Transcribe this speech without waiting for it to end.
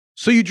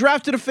So you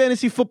drafted a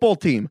fantasy football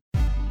team.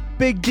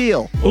 Big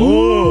deal.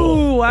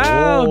 Ooh,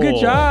 wow, good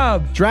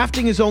job.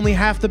 Drafting is only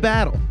half the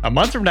battle. A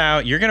month from now,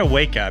 you're going to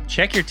wake up,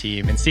 check your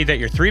team, and see that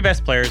your 3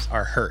 best players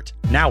are hurt.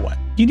 Now what?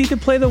 You need to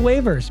play the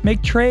waivers,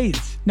 make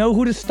trades, know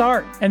who to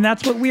start, and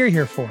that's what we're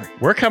here for.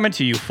 We're coming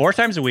to you 4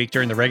 times a week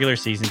during the regular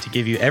season to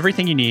give you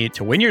everything you need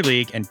to win your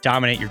league and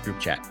dominate your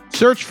group chat.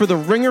 Search for the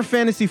Ringer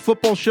Fantasy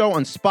Football Show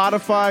on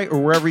Spotify or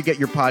wherever you get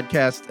your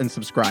podcasts and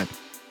subscribe.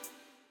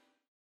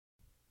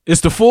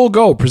 It's the Full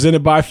Go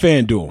presented by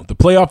FanDuel. The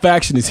playoff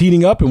action is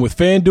heating up, and with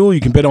FanDuel, you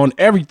can bet on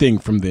everything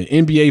from the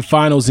NBA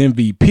Finals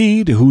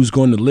MVP to who's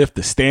going to lift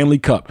the Stanley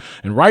Cup.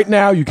 And right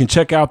now, you can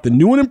check out the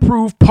new and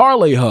improved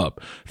Parlay Hub.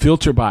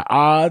 Filter by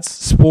odds,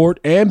 sport,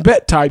 and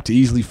bet type to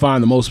easily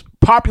find the most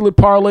popular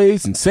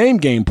parlays and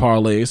same-game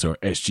parlays, or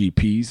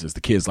SGPs as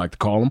the kids like to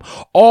call them,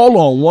 all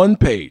on one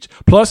page.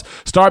 Plus,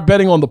 start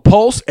betting on the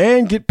pulse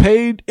and get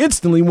paid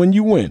instantly when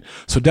you win.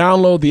 So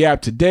download the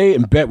app today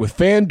and bet with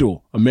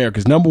FanDuel,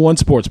 America's #1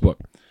 sportsbook.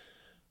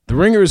 The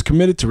Ringer is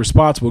committed to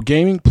responsible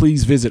gaming.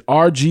 Please visit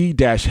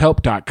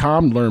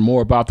rg-help.com to learn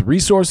more about the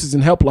resources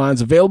and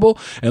helplines available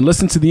and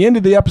listen to the end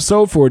of the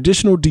episode for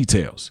additional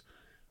details.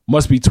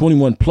 Must be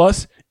 21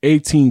 plus,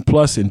 18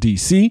 plus in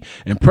D.C.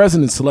 and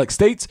present in select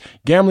states.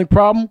 Gambling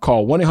problem?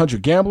 Call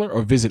 1-800-GAMBLER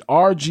or visit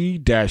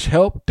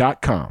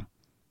rg-help.com.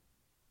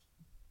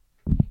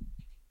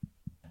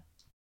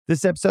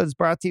 This episode is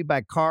brought to you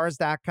by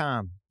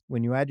Cars.com.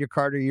 When you add your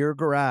car to your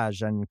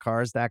garage on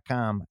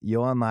Cars.com,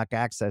 you'll unlock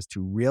access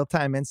to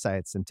real-time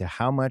insights into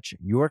how much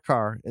your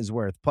car is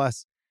worth.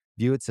 Plus,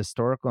 view its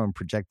historical and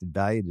projected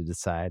value to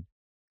decide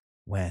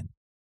when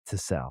to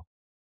sell.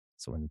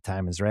 So when the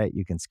time is right,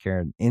 you can secure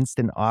an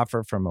instant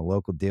offer from a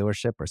local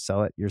dealership or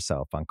sell it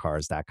yourself on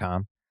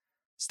Cars.com.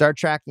 Start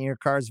tracking your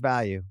car's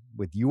value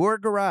with your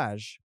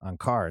garage on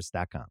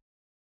Cars.com.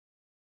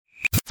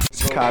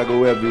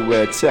 Chicago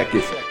everywhere, check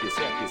it.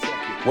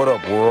 What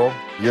up, world?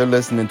 You're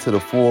listening to The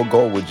Full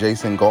Go with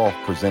Jason Goff,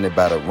 presented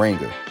by The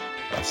Ringer,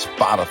 a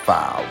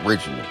Spotify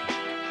original.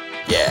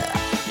 Yeah.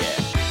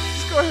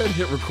 Just go ahead and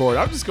hit record.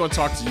 I'm just going to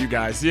talk to you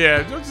guys.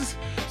 Yeah, I'm just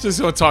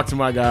going to talk to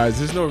my guys.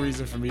 There's no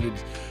reason for me to...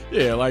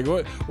 Yeah, like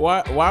what?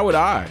 Why would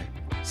I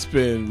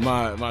spend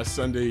my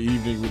Sunday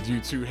evening with you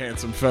two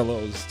handsome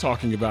fellows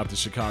talking about the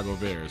Chicago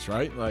Bears,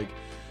 right? Like,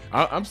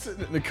 I'm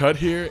sitting in the cut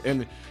here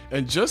and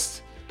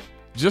just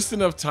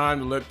enough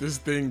time to let this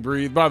thing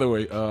breathe. By the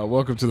way,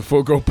 welcome to the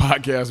Full Go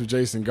Podcast with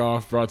Jason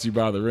Goff, brought to you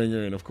by The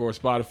Ringer, and of course,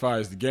 Spotify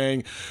is the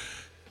gang.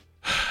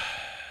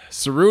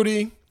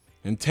 Cerruti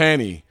and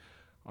Tanny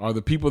are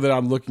the people that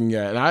I'm looking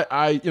at. And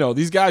I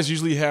these guys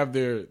usually have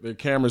their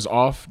cameras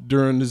off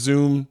during the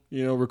Zoom,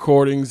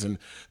 recordings, and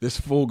this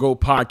Full Go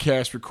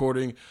podcast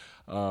recording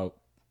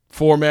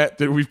format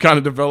that we've kind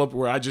of developed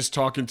where I just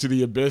talk into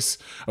the abyss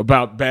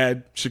about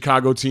bad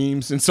Chicago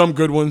teams and some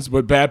good ones,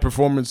 but bad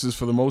performances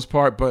for the most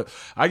part. But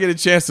I get a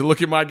chance to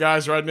look at my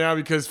guys right now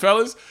because,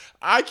 fellas,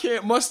 I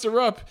can't muster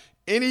up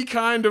any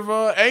kind of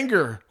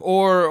anger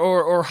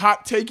or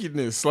hot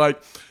takiness.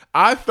 Like,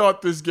 I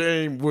thought this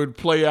game would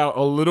play out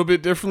a little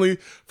bit differently.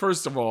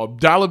 First of all,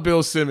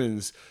 Bill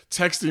Simmons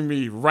texting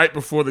me right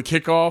before the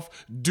kickoff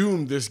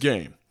doomed this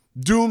game.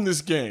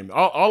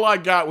 All I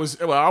got was,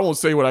 well, I won't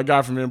say what I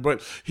got from him,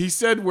 but he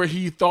said where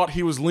he thought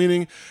he was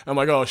leaning. I'm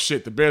like, oh,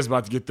 shit, the Bears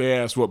about to get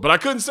their ass whooped. But I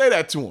couldn't say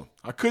that to him.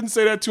 I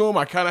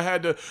kind of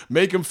had to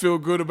make him feel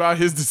good about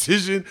his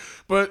decision.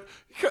 But,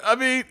 I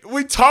mean,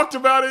 we talked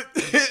about it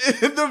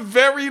in the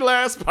very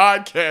last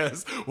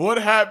podcast. What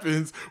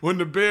happens when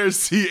the Bears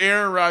see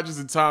Aaron Rodgers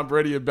and Tom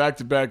Brady in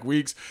back-to-back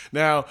weeks?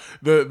 Now,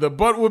 the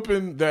butt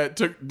whooping that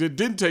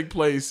didn't take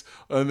place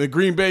in the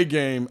Green Bay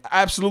game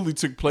absolutely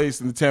took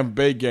place in the Tampa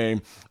Bay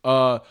game.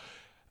 I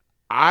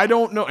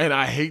don't know, and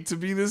I hate to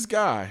be this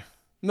guy.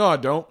 No, I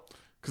don't,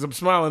 because I'm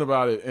smiling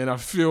about it, and I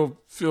feel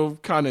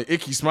kind of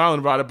icky smiling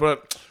about it,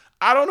 but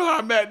I don't know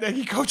how Matt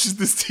Nagy coaches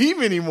this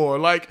team anymore.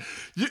 Like,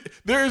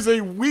 there is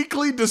a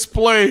weekly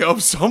display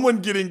of someone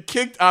getting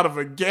kicked out of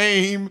a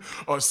game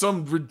or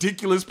some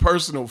ridiculous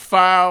personal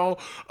foul.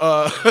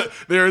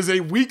 There is a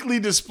weekly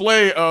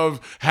display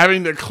of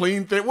having to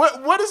clean things.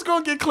 What is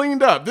going to get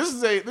cleaned up? This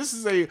is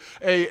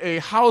a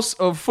house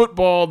of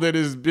football that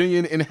is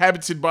being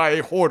inhabited by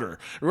a hoarder,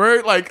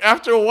 right? Like,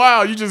 after a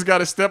while, you just got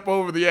to step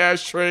over the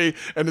ashtray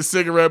and the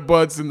cigarette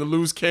butts and the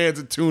loose cans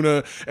of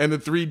tuna and the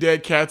 3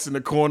 dead cats in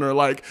the corner.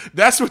 Like,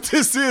 that's what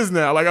this is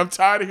now. Like, I'm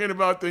tired of hearing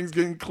about things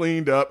getting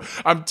cleaned up.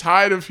 I'm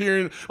tired of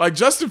hearing, like,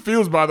 Justin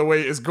Fields, by the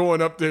way, is going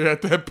up there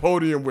at that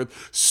podium with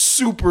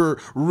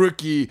super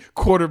rookie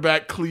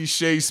quarterback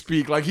cliche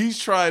speak. Like, he's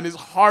trying his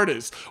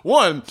hardest.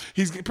 One,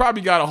 he's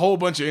probably got a whole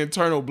bunch of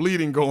internal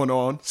bleeding going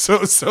on. So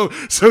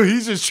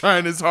he's just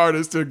trying his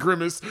hardest to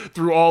grimace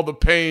through all the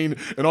pain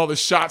and all the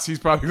shots he's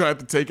probably going to have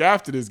to take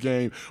after this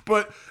game.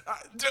 But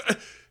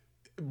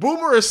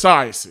Boomer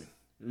Esiason,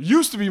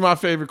 used to be my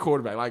favorite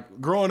quarterback. Like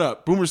growing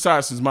up, Boomer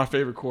Esiason is my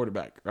favorite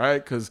quarterback,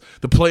 right? Because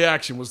the play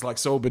action was like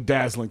so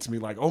bedazzling to me.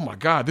 Like, oh my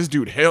God, this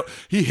dude,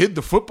 he hid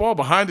the football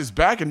behind his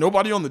back and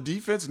nobody on the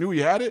defense knew he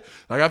had it.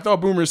 Like I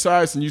thought Boomer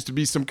Esiason used to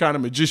be some kind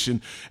of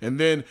magician. And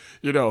then,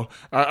 you know,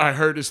 I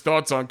heard his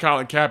thoughts on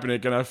Colin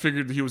Kaepernick and I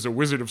figured he was a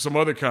wizard of some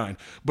other kind.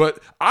 But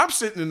I'm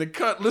sitting in the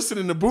cut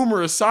listening to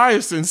Boomer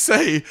Esiason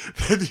say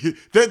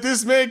that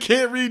this man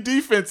can't read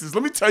defenses.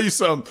 Let me tell you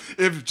something.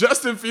 If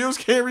Justin Fields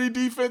can't read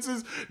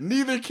defenses,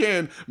 neither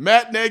can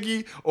Matt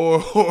Nagy or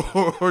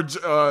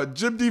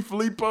Jim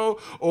DeFilippo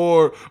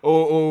or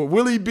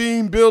Willie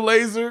Bean, Bill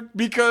Lazor,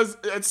 because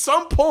at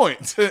some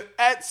point,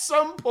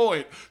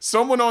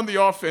 someone on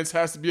the offense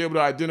has to be able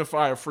to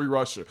identify a free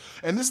rusher.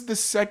 And this is the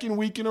second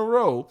week in a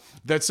row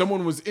that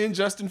someone was in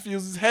Justin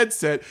Fields'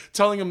 headset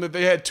telling him that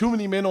they had too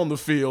many men on the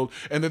field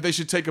and that they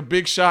should take a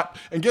big shot.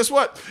 And guess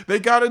what? They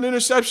got an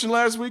interception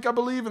last week, I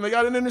believe, and they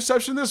got an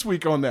interception this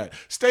week on that.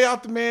 Stay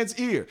out the man's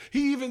ear.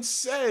 He even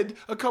said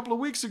a couple of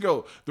weeks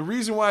ago, the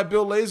reason why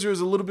Bill Lazor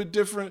is a little bit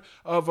different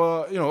of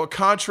a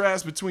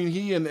contrast between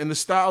he and the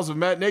styles of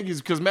Matt Nagy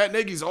is because Matt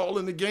Nagy's all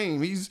in the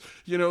game. He's,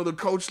 you know, the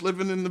coach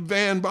living in the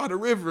van by the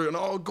river and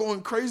all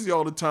going crazy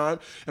all the time.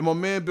 And my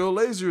man Bill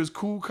Lazor is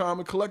cool, calm,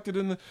 and collected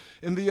in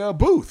the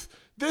booth.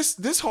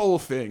 This whole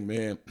thing,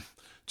 man.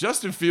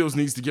 Justin Fields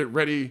needs to get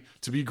ready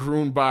to be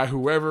groomed by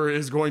whoever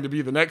is going to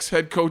be the next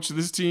head coach of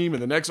this team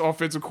and the next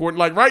offensive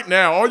coordinator. Like right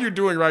now, all you're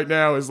doing right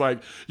now is like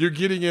you're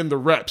getting in the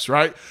reps,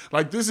 right?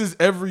 Like this is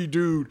every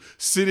dude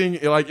sitting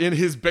like in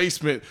his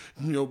basement,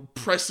 you know,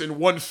 pressing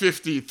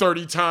 150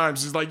 30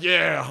 times. It's like,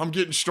 yeah, I'm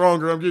getting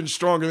stronger.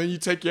 Then you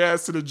take your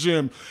ass to the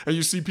gym and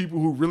you see people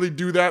who really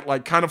do that,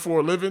 like kind of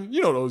for a living.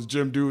 You know those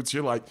gym dudes.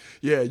 You're like,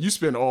 yeah, you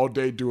spend all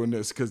day doing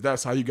this because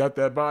that's how you got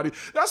that body.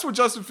 That's what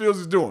Justin Fields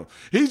is doing.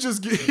 He's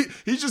just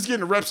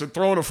getting reps and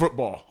throwing a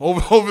football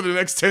over the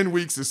next 10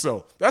 weeks or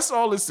so. That's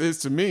all this is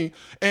to me.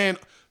 And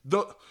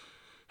the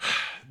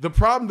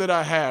problem that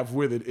I have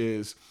with it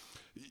is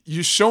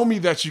you show me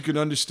that you can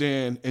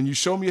understand and you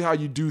show me how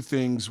you do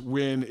things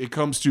when it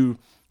comes to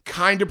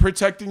kind of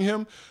protecting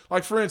him.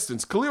 Like, for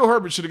instance, Khalil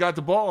Herbert should have got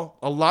the ball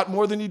a lot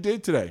more than he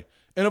did today.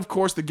 And, of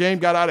course, the game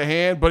got out of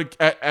hand. But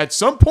at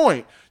some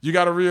point, you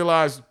got to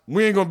realize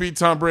we ain't going to beat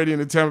Tom Brady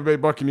and the Tampa Bay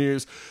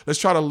Buccaneers. Let's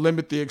try to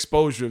limit the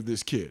exposure of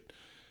this kid.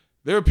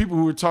 There are people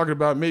who were talking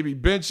about maybe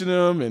benching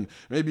him and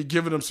maybe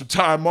giving him some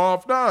time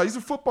off. Nah, he's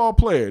a football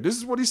player. This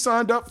is what he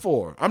signed up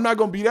for. I'm not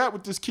going to be that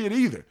with this kid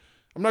either.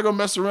 I'm not going to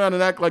mess around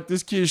and act like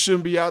this kid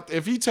shouldn't be out there.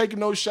 If he's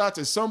taking those shots,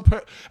 at some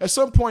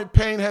point,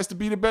 Payne has to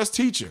be the best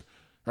teacher,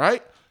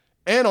 right?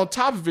 And on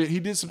top of it, he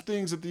did some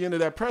things at the end of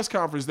that press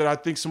conference that I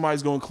think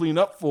somebody's going to clean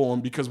up for him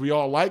because we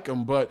all like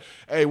him. But,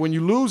 hey, when you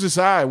lose, it's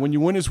I. When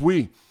you win, it's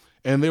we.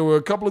 And there were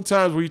a couple of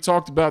times where he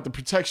talked about the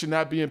protection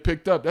not being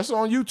picked up. That's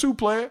on you too,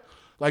 player.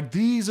 Like,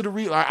 these are the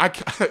real.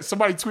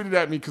 Somebody tweeted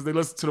at me because they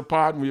listened to the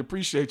pod and we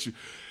appreciate you.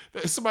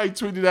 Somebody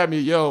tweeted at me,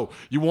 yo,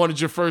 you wanted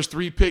your first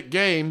 3-pick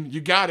game.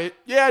 You got it.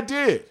 Yeah, I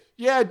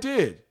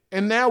did.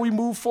 And now we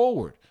move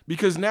forward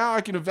because now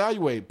I can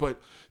evaluate. But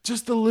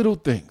just the little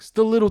things.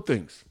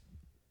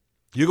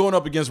 You're going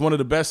up against one of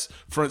the best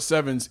front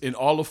sevens in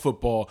all of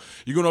football.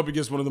 You're going up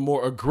against one of the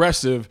more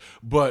aggressive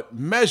but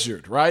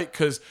measured, right?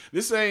 Because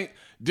this ain't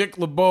Dick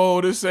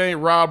LeBeau, this ain't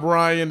Rob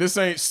Ryan, this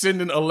ain't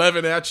sending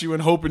 11 at you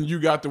and hoping you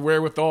got the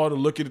wherewithal to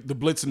look at the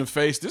blitz in the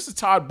face. This is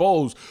Todd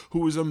Bowles,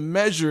 who is a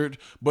measured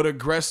but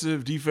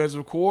aggressive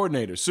defensive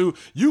coordinator. So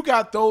you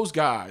got those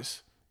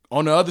guys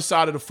on the other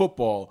side of the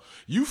football.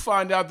 You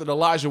find out that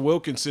Elijah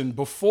Wilkinson,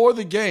 before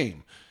the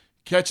game,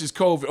 catches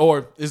COVID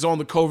or is on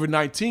the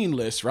COVID-19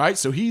 list, right?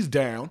 So he's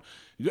down.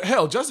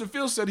 Hell, Justin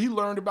Fields said he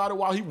learned about it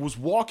while he was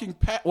walking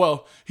past.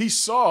 Well, he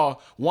saw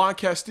Juan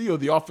Castillo,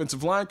 the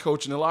offensive line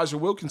coach, and Elijah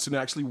Wilkinson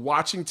actually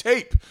watching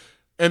tape.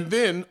 And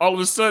then all of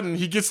a sudden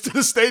he gets to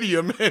the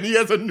stadium and he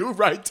has a new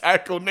right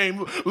tackle named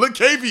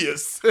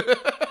Lacavius.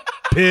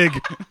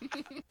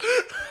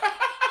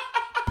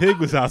 Pig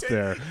was out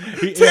there.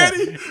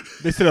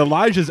 They said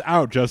Elijah's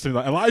out, Justin.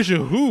 Elijah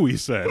who, he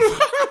said.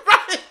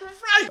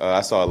 Right.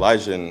 I saw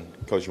Elijah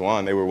and Coach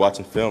Juan. They were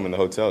watching film in the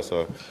hotel,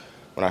 so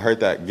when I heard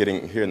that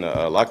getting here in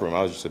the locker room,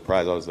 I was just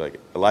surprised. I was like,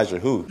 Elijah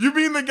who? You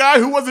mean the guy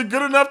who wasn't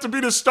good enough to be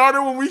the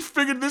starter when we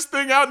figured this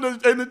thing out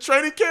in the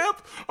training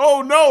camp?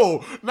 Oh,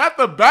 no, not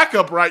the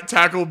backup right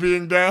tackle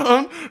being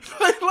down.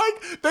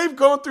 like they've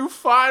gone through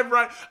 5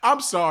 right. I'm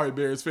sorry,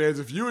 Bears fans.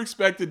 If you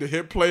expected to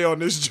hit play on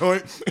this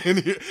joint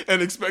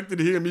and expected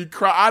to hear me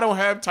cry, I don't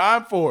have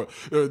time for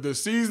it. The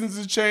seasons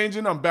are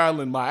changing. I'm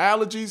battling my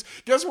allergies.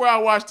 Guess where I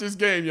watched this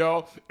game,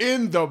 y'all?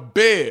 In the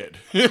bed.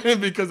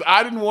 Because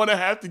I didn't want to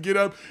have to get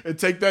up and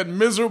take that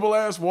miserable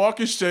ass walk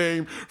of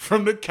shame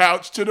from the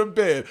couch to the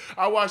bed.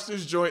 I watched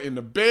this joint in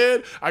the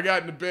bed. I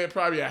got in the bed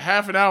probably a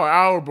half an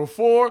hour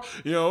before,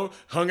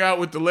 hung out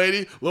with the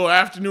lady, little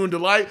afternoon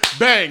delight,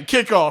 bang,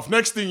 kickoff.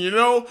 Next thing you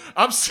know,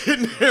 I'm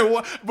sitting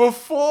there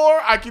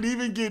before I could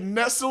even get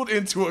nestled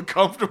into a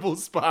comfortable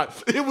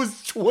spot. It was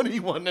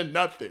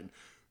 21-0.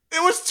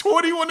 It was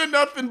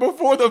 21-0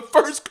 before the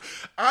first.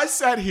 I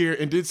sat here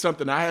and did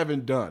something I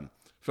haven't done,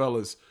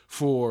 fellas,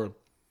 for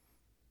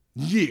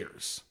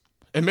years.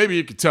 And maybe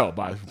you could tell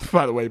by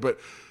the way, but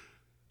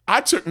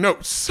I took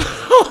notes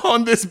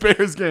on this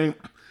Bears game.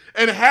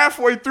 And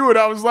halfway through it,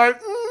 I was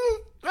like,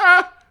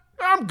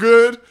 I'm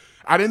good.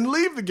 I didn't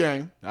leave the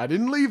game.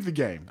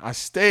 I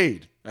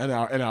stayed. And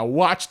I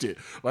watched it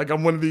like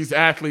I'm one of these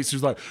athletes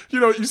who's like, you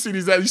see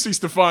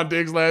Stephon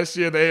Diggs last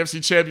year, the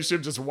AFC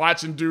Championship, just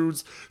watching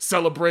dudes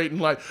celebrating.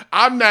 Like,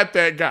 I'm not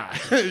that guy.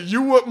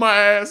 You whoop my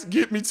ass,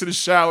 get me to the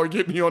shower,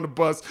 get me on the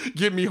bus,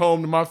 get me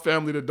home to my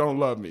family that don't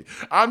love me.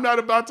 I'm not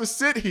about to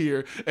sit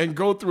here and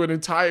go through an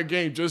entire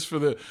game just for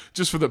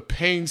the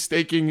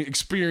painstaking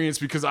experience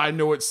because I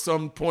know at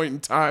some point in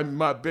time in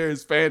my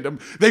Bears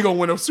fandom they're gonna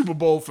win a Super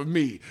Bowl for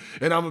me,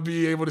 and I'm gonna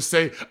be able to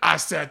say I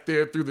sat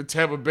there through the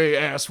Tampa Bay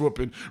ass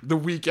whooping the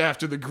week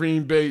after the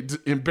Green Bay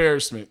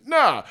embarrassment.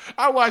 Nah,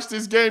 I watched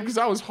this game because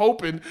I was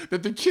hoping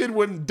that the kid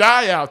wouldn't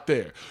die out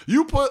there.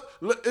 You put,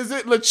 is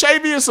it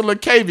Lachavious or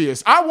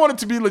Lacavius? I want it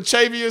to be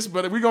Lachavious,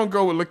 but we're going to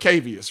go with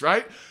Lacavious,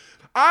 right?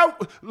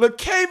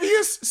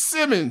 Lacavious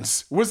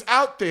Simmons was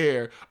out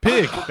there.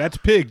 Pig. That's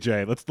Pig,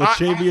 Jay.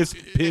 Lachavious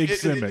Pig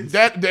Simmons.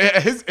 That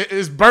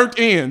is burnt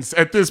ends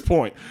at this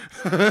point.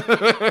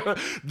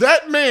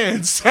 That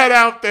man sat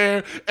out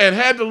there and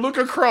had to look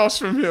across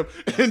from him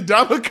and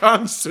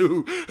Ndamukong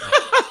Suh,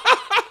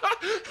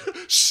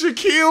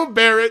 Shaquille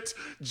Barrett,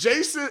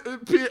 Jason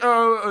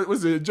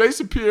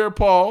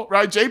Pierre-Paul,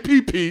 right?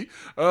 JPP.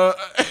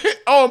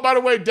 Oh, and by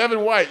the way,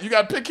 Devin White, you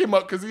got to pick him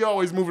up because he's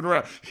always moving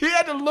around. He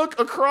had to look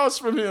across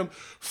from him.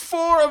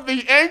 4 of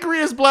the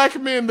angriest black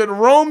men that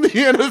roam the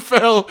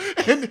NFL,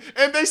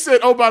 and they said,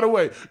 oh, by the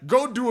way,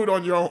 go do it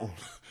on your own.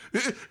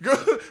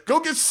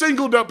 Go get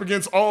singled up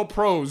against all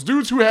pros,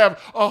 dudes who have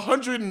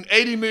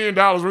 $180 million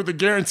worth of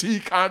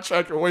guaranteed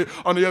contract away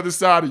on the other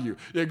side of you.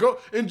 Yeah, go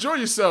enjoy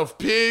yourself,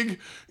 pig.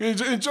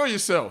 Enjoy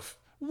yourself.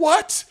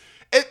 What?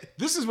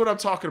 This is what I'm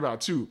talking about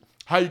too.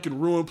 How you can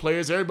ruin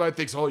players. Everybody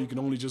thinks, you can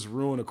only just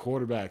ruin a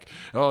quarterback.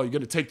 Oh, you're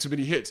going to take too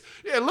many hits.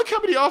 Yeah, look how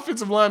many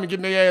offensive linemen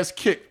getting their ass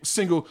kicked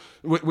single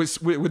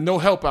with no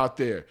help out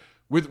there,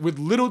 with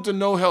little to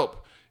no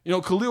help.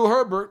 Khalil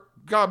Herbert,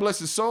 God bless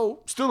his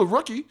soul, still a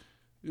rookie.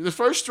 The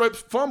first straight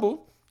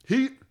fumble,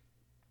 he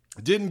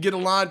didn't get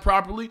aligned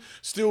properly,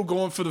 still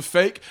going for the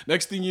fake.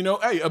 Next thing you know,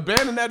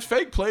 abandon that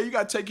fake play. You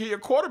got to take care of your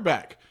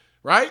quarterback,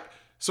 right?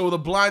 So the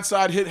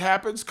blindside hit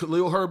happens.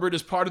 Khalil Herbert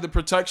is part of the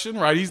protection,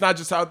 right? He's not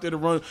just out there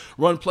to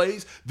run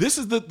plays. This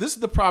is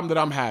the problem that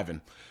I'm having.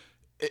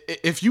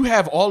 If you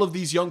have all of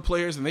these young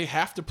players and they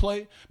have to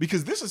play,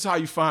 because this is how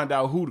you find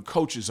out who the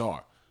coaches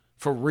are,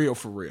 for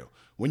real.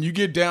 When you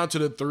get down to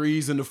the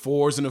 3s and the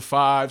 4s and the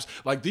 5s,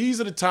 like these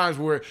are the times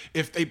where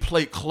if they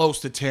play close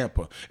to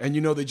Tampa and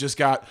they just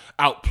got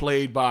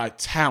outplayed by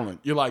talent,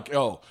 you're like,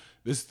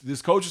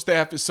 this coaching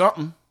staff is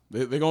something.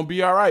 They're going to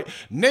be all right.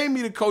 Name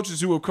me the coaches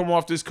who have come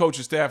off this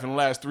coaching staff in the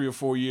last 3 or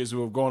 4 years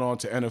who have gone on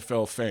to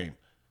NFL fame.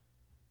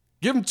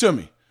 Give them to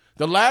me.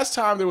 The last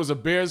time there was a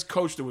Bears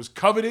coach that was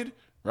coveted,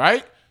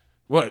 right?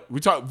 What? We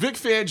talked Vic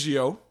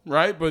Fangio,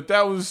 right? But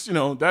that was,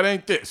 that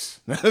ain't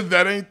this.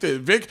 That ain't this.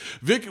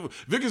 Vic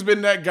has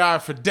been that guy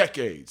for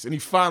decades, and he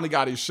finally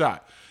got his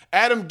shot.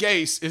 Adam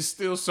Gase is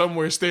still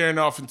somewhere staring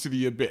off into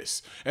the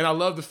abyss. And I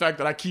love the fact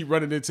that I keep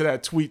running into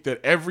that tweet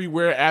that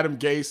everywhere Adam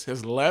Gase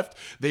has left,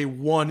 they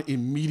won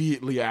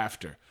immediately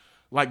after.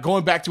 Like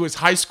going back to his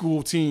high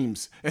school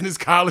teams and his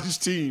college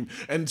team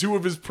and 2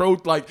 of his pro,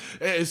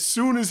 as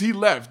soon as he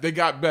left, they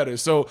got better.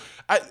 So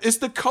it's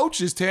the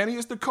coaches, Tanny.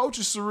 It's the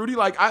coaches, Cerruti.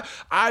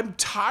 I'm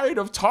tired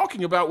of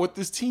talking about what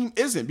this team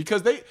isn't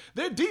because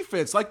their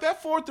defense, like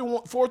that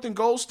fourth and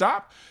goal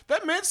stop,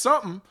 that meant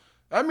something.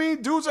 I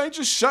mean, dudes ain't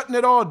just shutting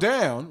it all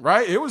down,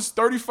 right? It was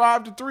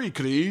 35-3.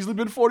 Could have easily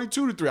been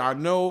 42-3. I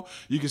know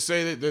you can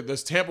say that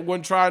this Tampa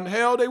wasn't trying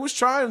hell. They was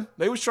trying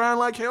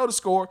like hell to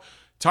score.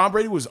 Tom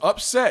Brady was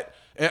upset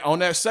on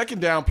that second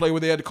down play where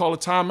they had to call a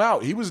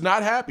timeout. He was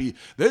not happy.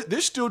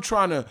 They're still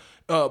trying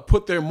to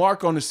put their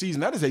mark on the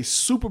season. That is a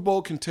Super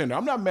Bowl contender.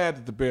 I'm not mad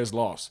that the Bears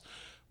lost.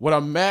 What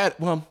I'm mad,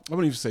 I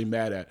wouldn't even say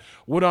mad at.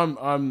 What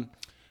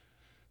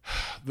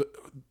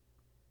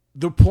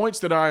the points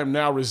that I am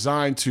now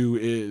resigned to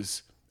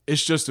is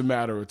it's just a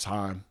matter of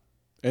time.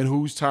 And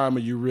whose time are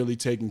you really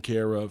taking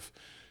care of?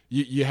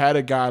 You had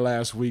a guy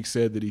last week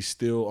said that he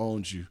still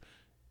owns you.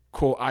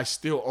 Quote, I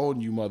still own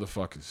you,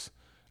 motherfuckers.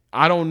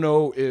 I don't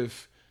know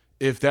if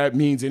that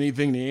means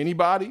anything to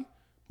anybody,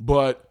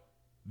 but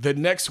the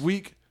next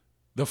week,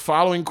 the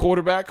following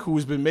quarterback who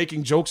has been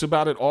making jokes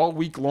about it all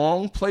week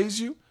long plays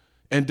you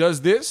and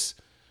does this.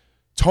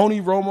 Tony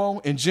Romo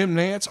and Jim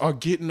Nantz are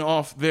getting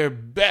off their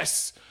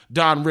best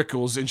Don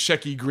Rickles and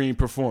Shecky Green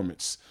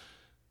performance.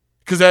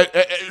 Because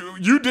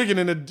you digging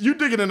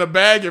in a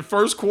bag at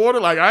first quarter.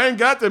 Like, I ain't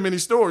got that many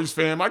stories,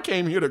 fam. I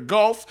came here to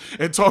golf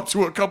and talk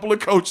to a couple of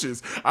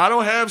coaches. I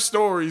don't have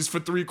stories for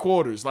 3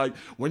 quarters. Like,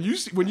 when you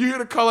hear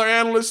the color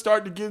analyst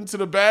start to get into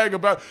the bag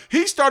about,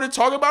 he started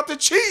talking about the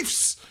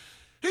Chiefs.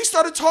 He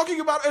started talking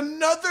about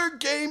another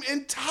game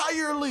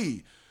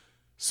entirely.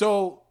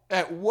 So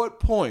at what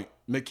point,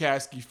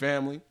 McCaskey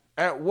family,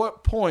 at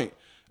what point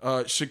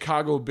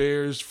Chicago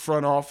Bears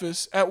front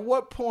office, at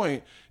what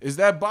point is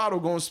that bottle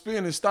going to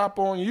spin and stop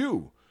on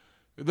you?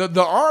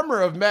 The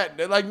armor of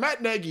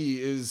Matt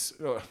Nagy is,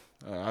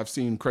 I've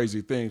seen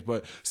crazy things,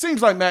 but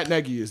seems like Matt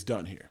Nagy is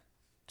done here.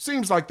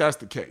 Seems like that's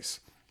the case.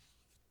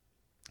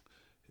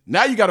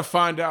 Now you got to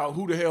find out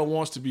who the hell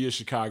wants to be a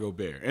Chicago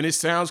Bear. And it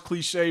sounds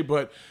cliche,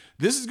 but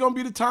this is going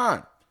to be the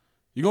time.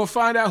 You're going to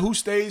find out who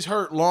stays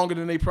hurt longer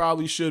than they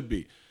probably should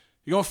be.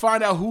 You're going to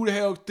find out who the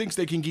hell thinks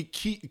they can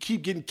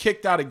keep getting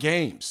kicked out of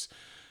games.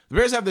 The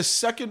Bears have the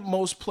second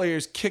most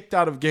players kicked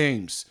out of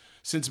games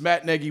since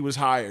Matt Nagy was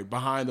hired,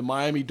 behind the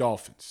Miami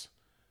Dolphins.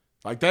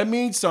 Like, that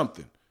means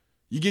something.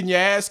 You getting your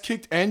ass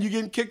kicked and you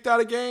getting kicked out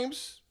of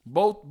games?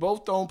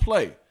 Both don't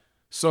play.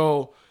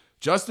 So,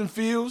 Justin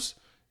Fields,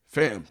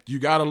 fam, you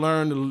got to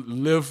learn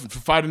to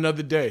fight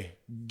another day.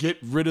 Get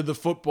rid of the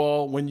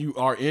football when you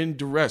are in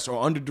duress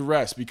or under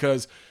duress,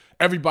 because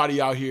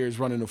everybody out here is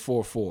running a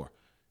 4-4.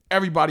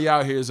 Everybody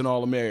out here is an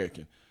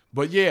All-American.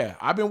 But, yeah,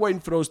 I've been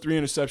waiting for those 3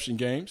 interception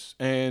games,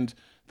 and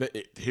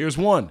here's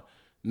one.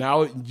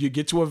 Now you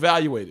get to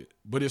evaluate it.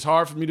 But it's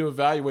hard for me to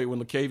evaluate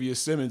when Latavius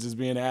Simmons is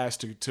being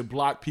asked to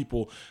block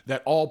people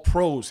that all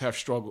pros have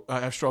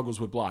struggles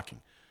with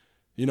blocking.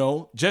 You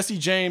know, Jesse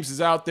James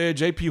is out there.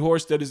 J.P.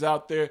 Horsted is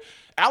out there.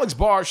 Alex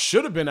Barr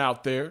should have been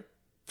out there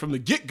from the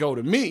get-go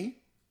to me.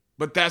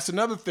 But that's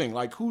another thing.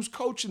 Like, who's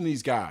coaching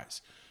these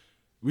guys?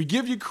 We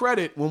give you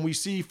credit when we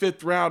see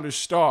fifth-rounder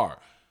star,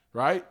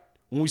 right?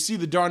 When we see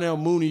the Darnell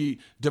Mooney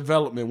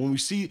development, when we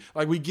see,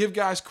 like, we give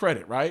guys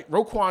credit, right?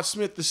 Roquan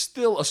Smith is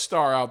still a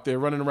star out there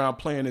running around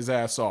playing his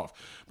ass off.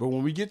 But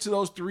when we get to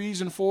those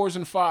 3s and 4s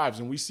and 5s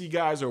and we see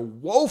guys are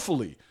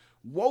woefully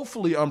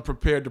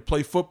unprepared to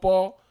play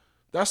football,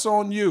 that's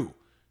on you.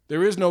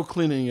 There is no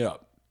cleaning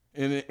up.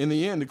 In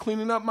the end, the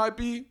cleaning up might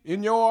be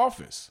in your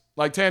office.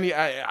 Like, Tanny,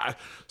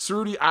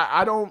 Cerruti,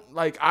 I don't,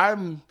 like,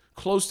 I'm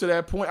close to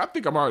that point. I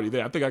think I'm already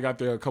there. I think I got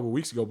there a couple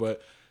weeks ago,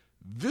 but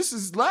this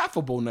is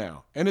laughable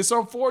now, and it's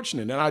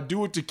unfortunate, and I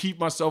do it to keep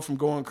myself from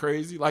going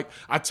crazy. Like,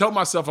 I tell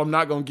myself I'm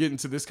not going to get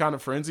into this kind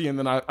of frenzy, and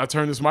then I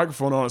turn this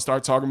microphone on and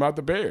start talking about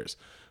the Bears.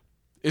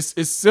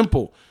 It's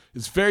simple.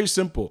 It's very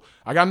simple.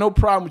 I got no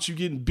problem with you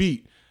getting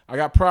beat. I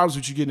got problems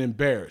with you getting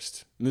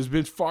embarrassed, and there's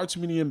been far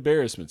too many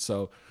embarrassments,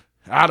 so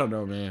I don't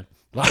know, man.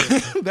 Like,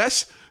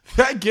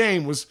 that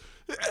game was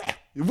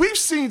 – we've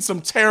seen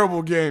some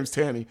terrible games,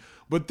 Tanny,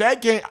 but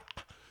that game –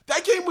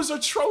 was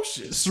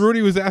atrocious.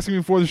 Cerruti was asking me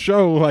before the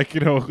show, like,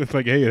 you know, it's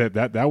like, hey,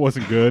 that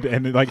wasn't good.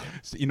 And, like,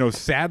 you know,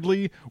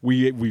 sadly,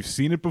 we've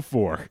seen it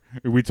before.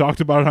 We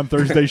talked about it on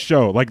Thursday's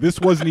show. Like, this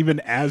wasn't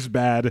even as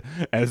bad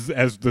as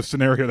the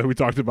scenario that we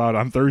talked about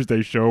on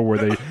Thursday's show,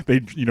 where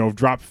they you know,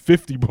 dropped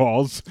 50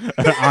 balls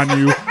on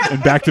you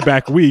in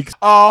back-to-back weeks.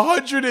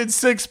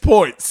 106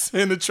 points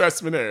in the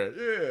Trestman era.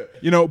 Yeah.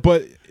 You know,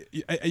 but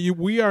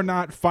we are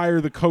not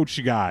fire the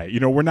coach guy. You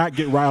know, we're not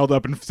get riled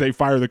up and say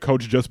fire the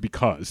coach just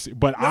because.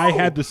 But no. I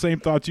had the same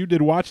thoughts you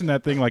did watching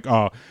that thing, like,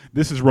 oh,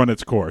 this has run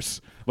its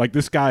course. Like,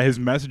 this guy, his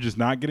message is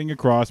not getting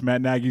across.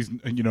 Matt Nagy's,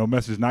 you know,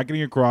 message is not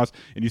getting across.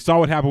 And you saw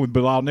what happened with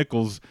Bilal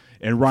Nichols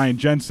and Ryan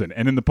Jensen.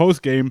 And in the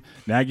postgame,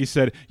 Nagy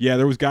said, yeah,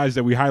 there was guys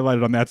that we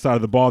highlighted on that side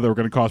of the ball that were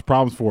going to cause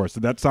problems for us.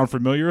 Did that sound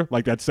familiar?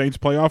 Like that Saints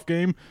playoff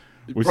game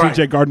with right.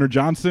 C.J.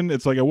 Gardner-Johnson?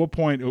 It's like, at what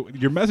point,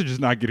 your message is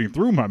not getting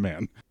through, my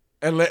man.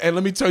 And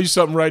let me tell you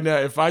something right now.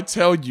 If I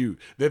tell you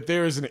that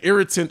there is an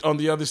irritant on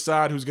the other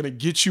side who's going to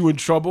get you in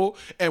trouble,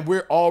 and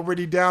we're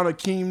already down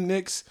Akeem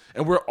Hicks,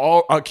 and we're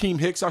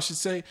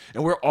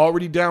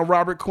already down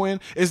Robert Quinn,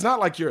 it's not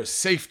like you're a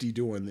safety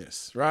doing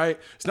this, right?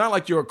 It's not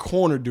like you're a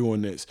corner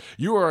doing this.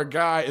 You are a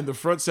guy in the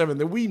front seven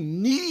that we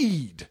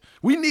need.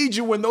 We need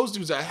you when those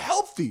dudes are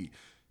healthy.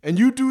 And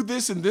you do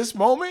this in this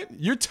moment,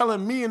 you're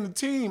telling me and the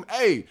team,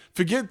 hey,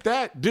 forget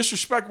that.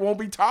 Disrespect won't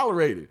be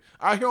tolerated.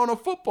 Out here on a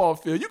football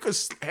field, you could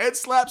head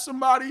slap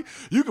somebody.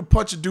 You could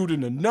punch a dude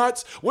in the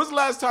nuts. When's the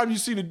last time you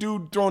seen a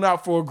dude thrown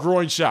out for a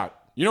groin shot?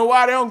 You know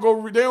why? They don't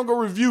go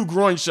review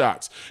groin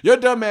shots. Your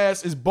dumb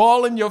ass is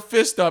balling your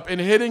fist up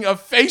and hitting a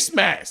face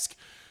mask.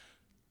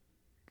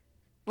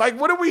 Like,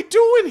 what are we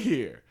doing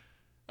here?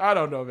 I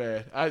don't know,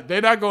 man.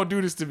 They're not gonna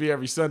do this to me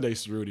every Sunday,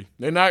 Cerruti.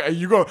 They're not.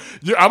 You're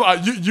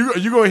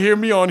gonna hear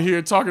me on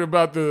here talking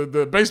about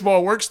the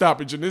baseball work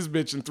stoppage in this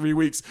bitch in 3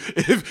 weeks.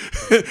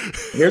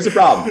 Here's the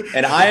problem,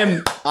 and I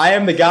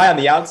am the guy on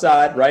the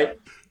outside, right?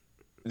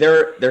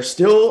 They're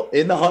still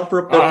in the hunt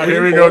for a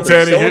here we go,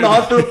 Tanny. Still in the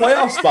hunt for a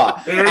playoff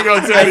spot. Here we go,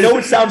 Tanny. I know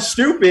it sounds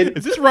stupid.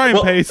 Is this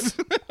Ryan Pace?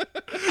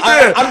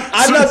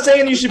 I'm not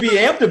saying you should be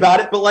amped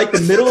about it, but like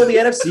the middle of the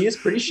NFC is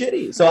pretty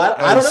shitty. So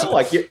I don't know.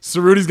 Like,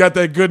 Cerruti's got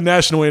that good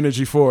national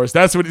energy for us.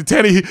 That's what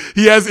Tanny.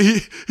 He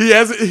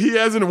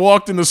hasn't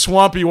walked in the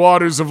swampy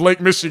waters of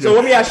Lake Michigan. So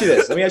let me ask you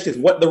this.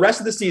 What the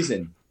rest of the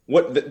season?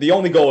 What the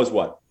only goal is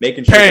what?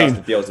 Making sure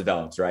Justin Fields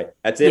develops, right?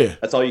 That's it. Yeah.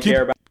 That's all you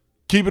care about.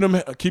 Keeping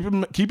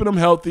them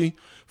healthy.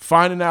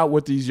 Finding out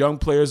what these young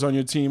players on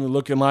your team are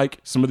looking like.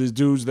 Some of these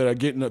dudes that are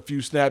getting a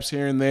few snaps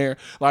here and there.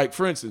 Like,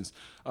 for instance,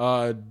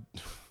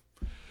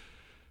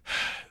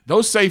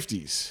 those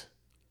safeties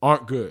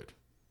aren't good.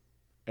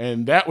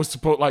 And that was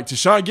supposed, like,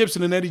 Tashaun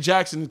Gibson and Eddie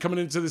Jackson coming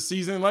into the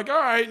season, like, all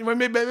right,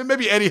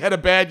 maybe Eddie had a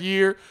bad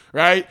year,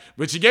 right?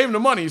 But you gave him the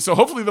money, so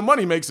hopefully the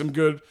money makes him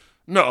good.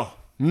 No.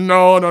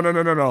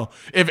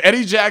 If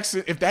Eddie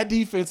Jackson, if that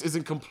defense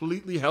isn't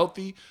completely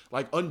healthy,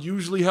 like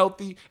unusually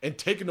healthy, and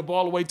taking the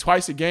ball away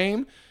twice a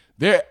game,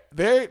 they're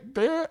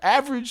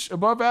average,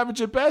 above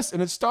average at best.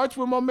 And it starts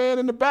with my man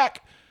in the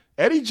back.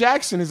 Eddie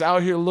Jackson is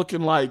out here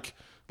looking like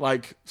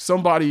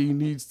somebody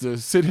needs to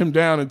sit him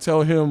down and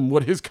tell him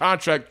what his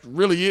contract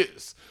really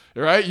is,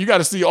 right? You got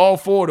to see all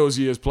 4 of those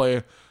years,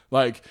 player.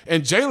 Like,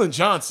 and Jalen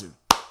Johnson.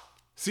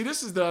 See,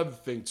 this is the other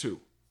thing, too.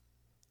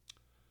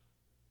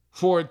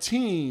 For a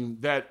team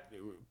that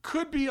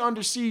could be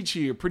under siege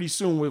here pretty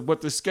soon with what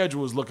the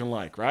schedule is looking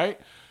like,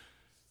 right?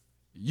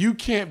 You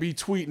can't be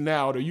tweeting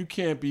out or you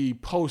can't be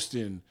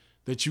posting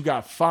that you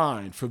got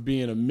fined for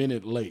being a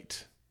minute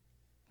late,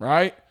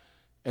 right?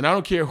 And I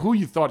don't care who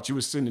you thought you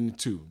were sending it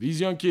to. These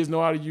young kids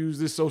know how to use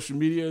this social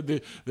media.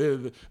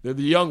 The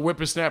young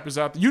whippersnappers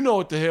out there. You know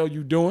what the hell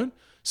you doing.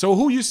 So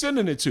who you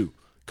sending it to?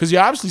 Because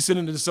you're obviously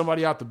sending it to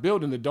somebody out the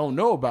building that don't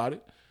know about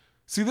it.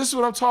 See, this is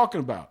what I'm talking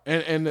about.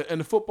 And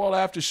the Football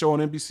After Show on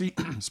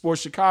NBC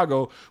Sports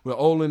Chicago, where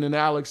Olin and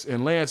Alex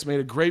and Lance made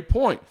a great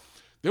point.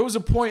 There was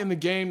a point in the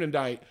game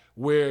tonight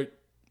where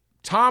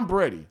Tom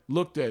Brady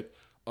looked at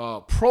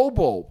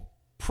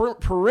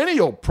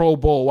perennial Pro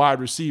Bowl wide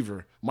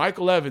receiver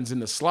Michael Evans in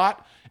the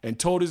slot and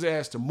told his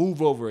ass to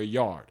move over a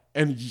yard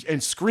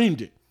and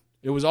screamed it.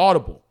 It was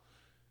audible.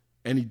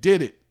 And he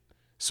did it.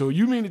 So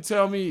you mean to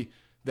tell me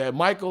that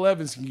Michael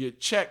Evans can get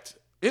checked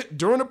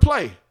during a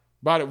play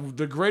by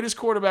the greatest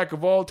quarterback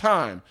of all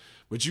time,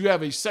 but you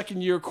have a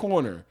second-year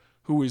corner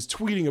who is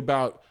tweeting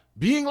about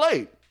being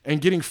late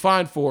and getting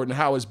fined for it and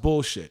how it's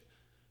bullshit?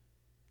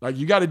 Like,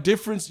 you got a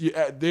difference.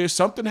 There's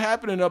something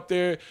happening up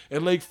there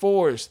at Lake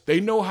Forest. They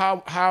know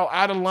how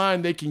out of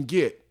line they can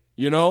get.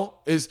 You know,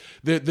 is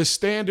the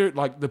standard,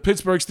 like the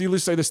Pittsburgh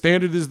Steelers say the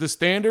standard is the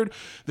standard.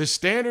 The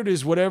standard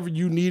is whatever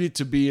you need it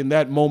to be in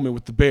that moment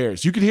with the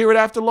Bears. You can hear it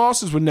after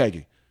losses with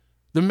Nagy.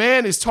 The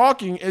man is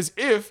talking as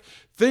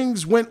if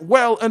things went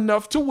well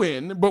enough to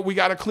win, but we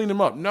got to clean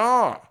them up.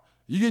 Nah,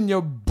 you're getting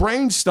your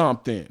brain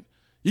stomped in.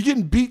 You're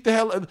getting beat the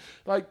hell.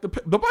 Like the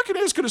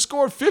Buccaneers could have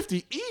scored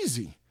 50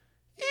 easy.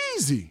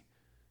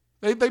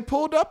 They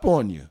pulled up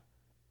on you,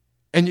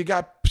 and you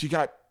got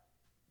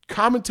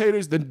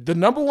commentators, the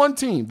number one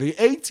team, the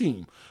A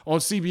team on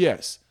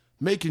CBS,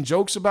 making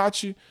jokes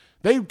about you.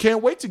 They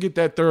can't wait to get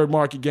that third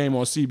market game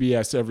on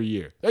CBS every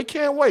year. They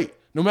can't wait.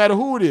 No matter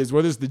who it is,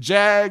 whether it's the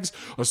Jags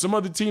or some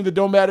other team that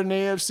don't matter in the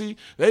AFC,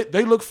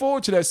 they look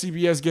forward to that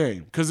CBS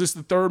game because it's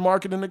the third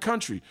market in the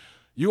country.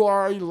 You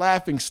are a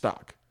laughing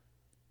stock.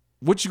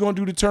 What you gonna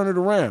do to turn it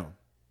around?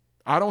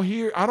 I don't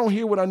hear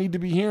what I need to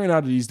be hearing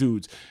out of these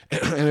dudes.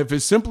 And if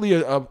it's simply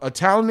a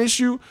talent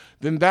issue,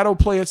 then that'll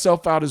play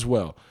itself out as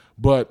well.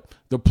 But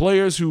the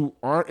players who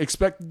aren't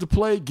expected to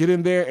play, get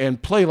in there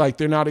and play like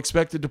they're not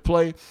expected to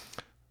play.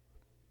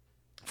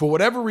 For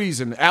whatever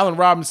reason, Allen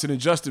Robinson and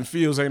Justin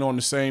Fields ain't on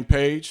the same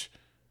page.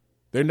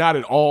 They're not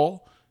at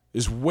all.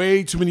 There's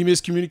way too many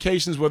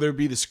miscommunications, whether it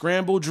be the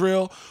scramble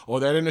drill or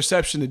that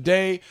interception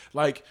today.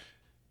 Like,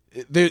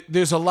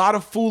 there's a lot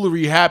of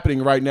foolery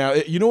happening right now.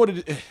 You know what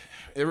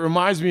it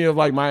reminds me of,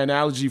 like, my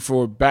analogy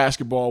for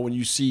basketball when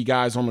you see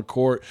guys on the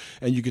court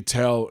and you could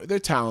tell they're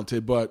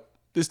talented, but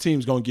this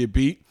team's going to get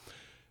beat.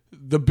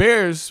 The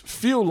Bears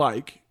feel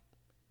like,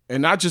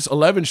 and not just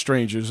 11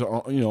 strangers,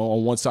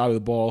 on one side of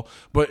the ball,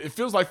 but it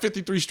feels like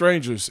 53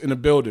 strangers in a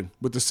building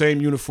with the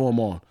same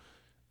uniform on.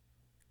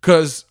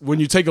 Because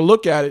when you take a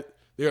look at it,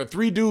 there are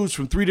 3 dudes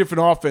from 3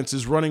 different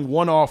offenses running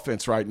one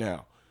offense right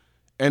now.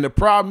 And the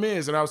problem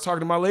is, and I was talking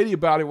to my lady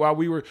about it while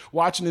we were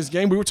watching this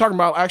game, we were talking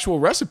about actual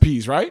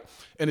recipes, right?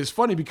 And it's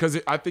funny because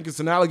I think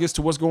it's analogous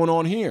to what's going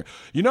on here.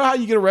 You know how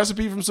you get a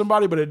recipe from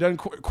somebody, but it doesn't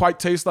quite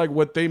taste like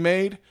what they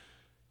made?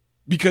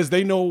 Because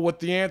they know what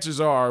the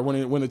answers are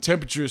when the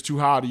temperature is too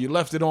hot, or you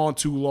left it on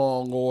too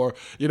long, or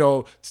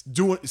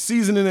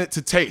seasoning it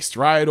to taste,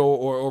 right?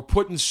 Or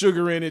putting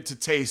sugar in it to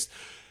taste.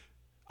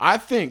 I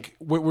think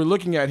what we're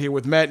looking at here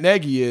with Matt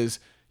Nagy is,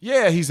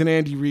 yeah, he's an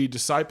Andy Reid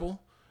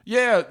disciple.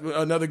 Yeah,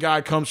 another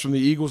guy comes from the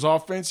Eagles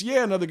offense.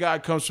 Yeah, another guy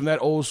comes from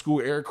that old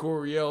school Eric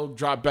Coryell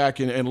drop back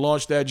and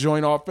launch that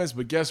joint offense.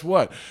 But guess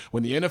what?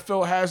 When the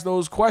NFL has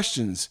those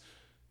questions,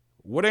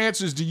 what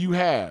answers do you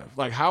have?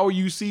 Like, how are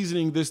you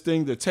seasoning this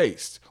thing to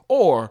taste?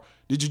 Or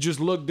did you just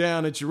look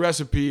down at your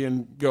recipe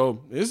and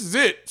go, this is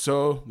it.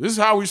 So this is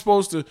how it's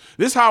supposed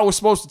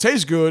to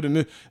taste good. And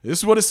this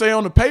is what it say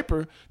on the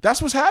paper.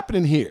 That's what's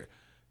happening here.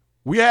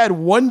 We had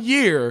 1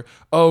 year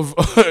of,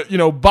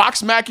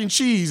 boxed mac and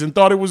cheese and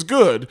thought it was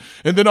good.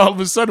 And then all of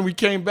a sudden we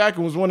came back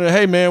and was wondering,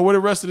 hey, man, where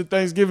the rest of the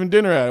Thanksgiving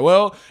dinner at?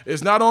 Well,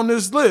 it's not on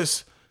this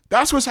list.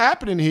 That's what's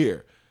happening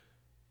here.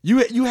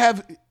 You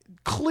have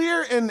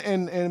clear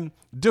and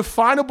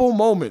definable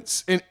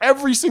moments in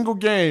every single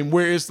game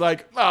where it's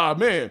like,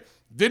 man,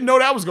 didn't know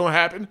that was going to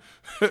happen.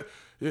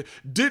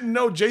 Didn't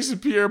know Jason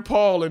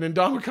Pierre-Paul and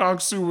Ndamukong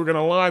Suh were going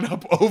to line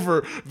up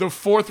over the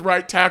 4th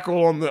right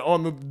tackle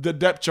on the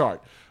depth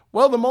chart.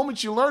 Well, the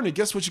moment you learn it,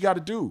 guess what you got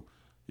to do?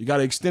 You got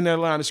to extend that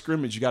line of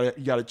scrimmage. You got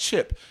to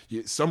chip.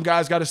 Some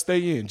guys got to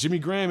stay in. Jimmy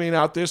Graham ain't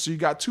out there, so you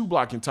got 2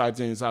 blocking tight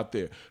ends out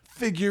there.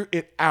 Figure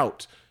it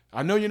out.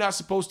 I know you're not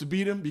supposed to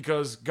beat them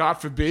because, God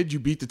forbid, you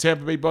beat the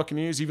Tampa Bay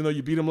Buccaneers even though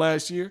you beat them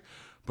last year.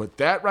 But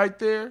that right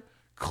there,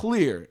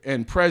 clear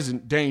and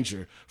present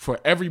danger for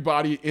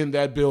everybody in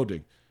that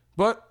building.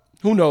 But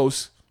who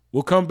knows?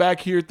 We'll come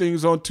back here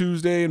things on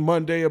Tuesday and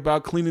Monday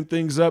about cleaning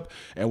things up,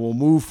 and we'll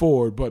move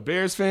forward. But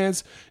Bears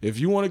fans, if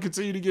you want to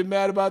continue to get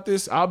mad about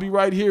this, I'll be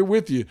right here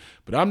with you.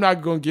 But I'm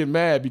not going to get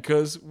mad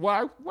because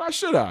why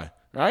should I,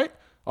 right?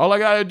 All I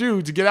got to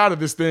do to get out of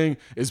this thing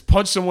is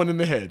punch someone in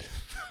the head.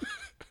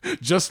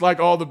 Just like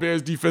all the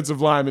Bears defensive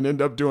linemen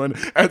end up doing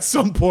at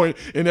some point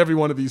in every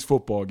one of these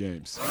football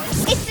games.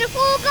 It's the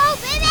Full Go,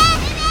 baby!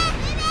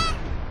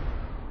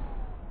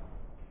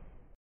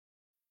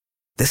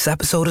 This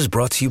episode is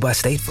brought to you by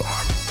State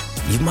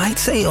Farm. You might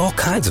say all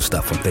kinds of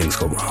stuff when things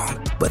go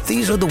wrong, but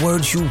these are the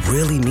words you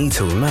really need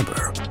to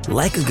remember.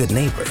 Like a good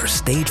neighbor,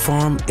 State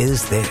Farm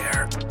is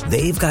there.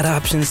 They've got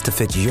options to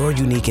fit your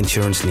unique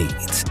insurance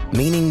needs,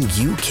 meaning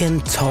you can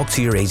talk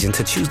to your agent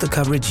to choose the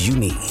coverage you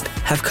need,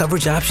 have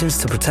coverage options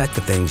to protect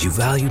the things you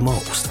value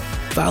most,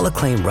 file a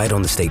claim right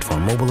on the State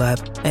Farm mobile app,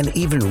 and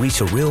even reach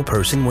a real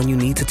person when you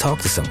need to talk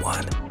to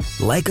someone.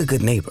 Like a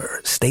good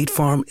neighbor, State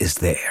Farm is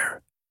there.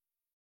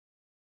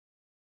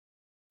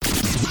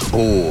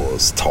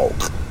 Bulls Talk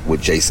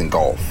with Jason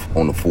Goff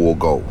on the Full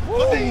Go.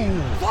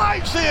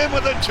 Flies in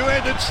with a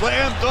two-handed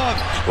slam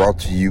dunk. Brought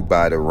to you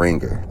by The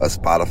Ringer, a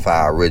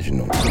Spotify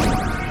original.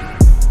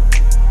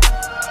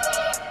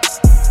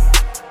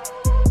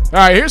 All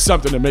right, here's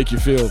something to make you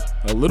feel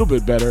a little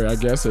bit better, I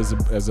guess, as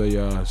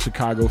a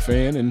Chicago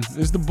fan, and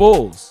it's the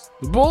Bulls.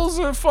 The Bulls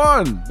are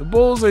fun. The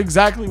Bulls are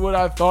exactly what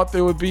I thought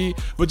they would be,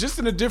 but just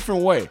in a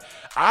different way.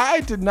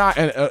 I did not,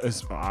 and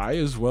I,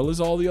 as well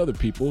as all the other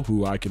people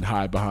who I can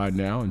hide behind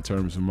now in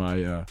terms of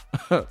my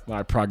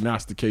my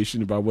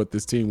prognostication about what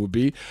this team would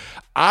be,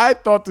 I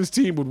thought this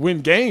team would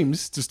win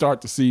games to start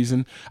the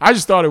season. I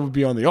just thought it would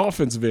be on the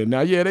offensive end.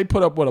 Now, yeah, they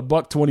put up,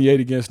 $128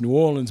 against New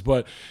Orleans,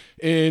 but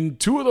in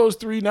 2 of those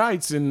 3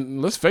 nights,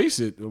 and let's face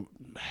it,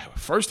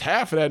 first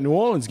half of that New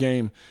Orleans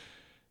game,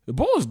 the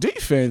Bulls'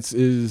 defense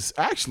is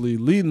actually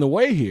leading the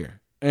way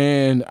here.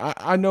 And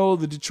I know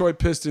the Detroit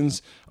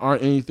Pistons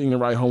aren't anything to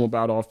write home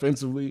about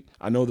offensively.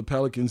 I know the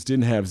Pelicans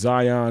didn't have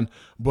Zion,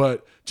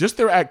 but just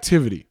their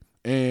activity.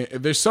 And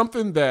there's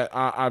something that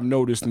I've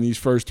noticed in these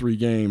first 3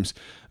 games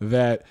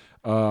that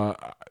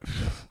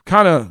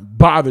kind of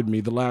bothered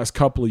me the last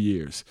couple of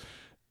years.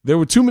 There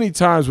were too many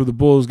times where the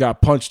Bulls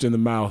got punched in the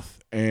mouth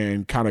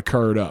and kind of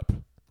curled up,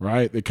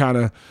 right? They kind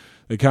of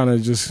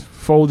just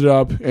folded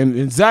up.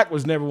 And Zach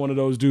was never one of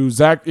those dudes.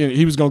 Zach,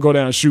 he was going to go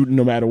down shooting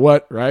no matter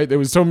what, right? There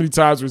was so many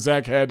times where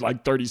Zach had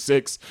like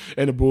 36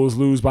 and the Bulls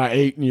lose by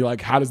 8. And you're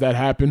like, how does that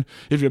happen?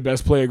 If your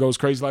best player goes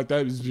crazy like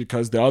that, it's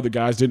because the other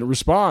guys didn't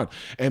respond.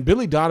 And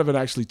Billy Donovan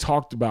actually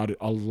talked about it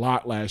a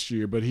lot last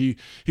year, but he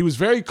was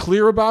very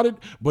clear about it,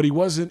 but he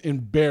wasn't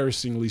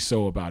embarrassingly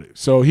so about it.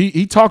 So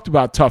he talked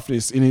about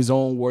toughness in his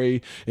own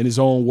way, in his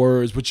own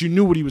words, but you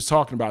knew what he was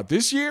talking about.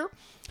 This year,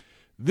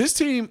 this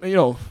team,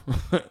 a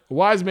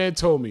wise man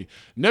told me,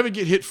 never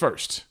get hit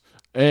first.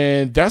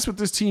 And that's what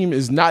this team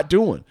is not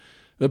doing.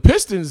 The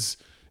Pistons,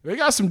 they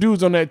got some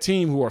dudes on that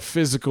team who are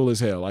physical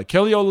as hell. Like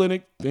Kelly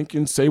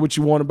Olynyk, say what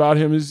you want about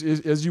him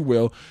as you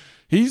will.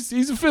 He's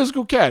a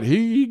physical cat.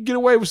 He get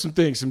away with some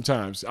things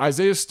sometimes.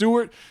 Isaiah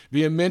Stewart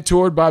being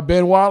mentored by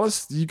Ben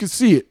Wallace, you can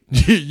see it.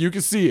 You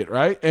can see it,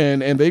 right?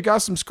 And they got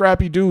some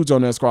scrappy dudes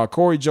on that squad.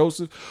 Corey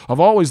Joseph, I've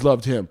always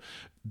loved him.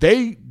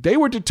 They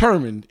were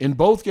determined in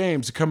both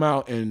games to come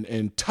out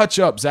and touch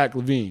up Zach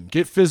LaVine,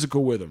 get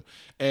physical with him.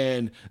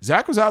 And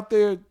Zach was out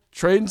there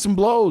trading some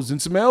blows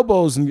and some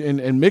elbows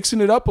and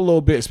mixing it up a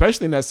little bit,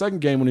 especially in that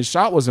second game when his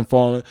shot wasn't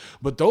falling.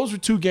 But those were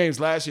 2 games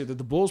last year that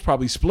the Bulls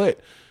probably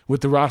split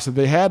with the roster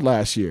they had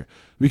last year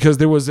because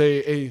there was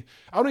I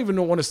don't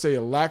even want to say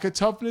a lack of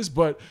toughness,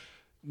 but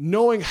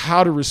knowing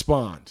how to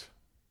respond.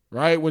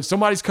 Right? When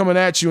somebody's coming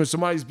at you and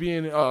somebody's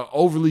being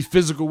overly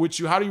physical with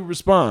you, how do you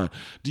respond?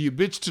 Do you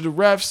bitch to the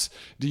refs?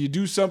 Do you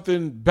do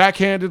something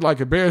backhanded like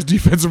a Bears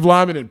defensive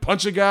lineman and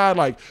punch a guy?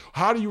 Like,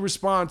 how do you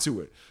respond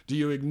to it? Do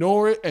you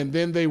ignore it and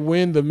then they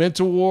win the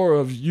mental war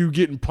of you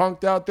getting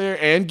punked out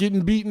there and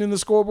getting beaten in the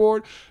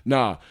scoreboard?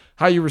 Nah.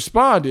 How you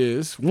respond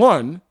is,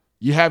 1,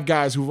 you have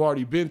guys who've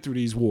already been through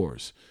these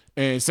wars.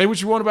 And say what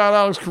you want about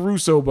Alex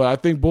Caruso, but I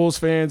think Bulls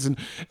fans and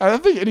I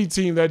think any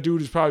team that dude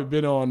has probably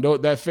been on,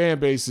 that fan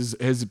base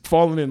has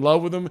fallen in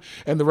love with him,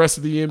 and the rest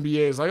of the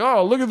NBA is like,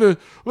 oh, look at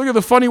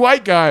the funny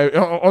white guy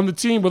on the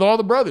team with all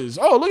the brothers.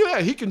 Oh, look at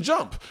that, he can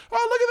jump.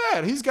 Oh, look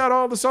at that, he's got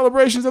all the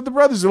celebrations that the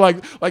brothers are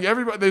like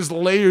everybody. There's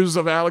layers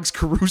of Alex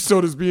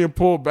Caruso that's being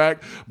pulled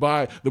back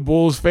by the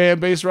Bulls fan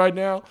base right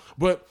now.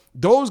 But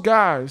those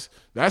guys,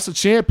 that's a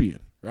champion,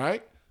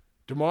 right?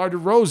 DeMar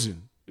DeRozan.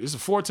 is a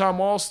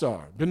 4-time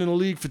All-Star, been in the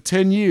league for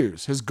 10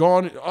 years, has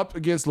gone up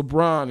against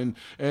LeBron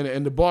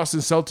and the Boston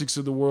Celtics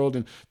of the world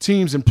and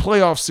teams in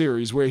playoff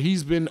series where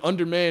he's been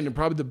undermanned and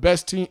probably the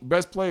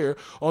best player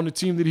on the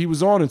team that he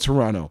was on in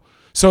Toronto.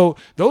 So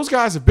those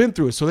guys have been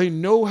through it, so they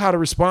know how to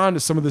respond to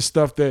some of the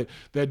stuff that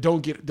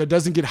doesn't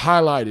get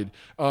highlighted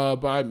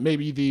by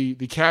maybe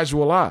the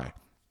casual eye.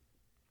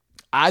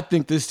 I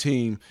think this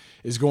team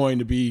is going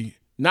to be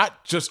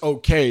not just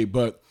okay,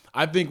 but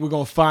I think we're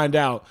going to find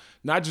out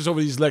not just over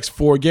these next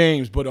 4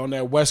 games, but on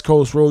that West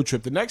Coast road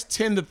trip. The next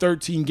 10 to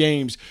 13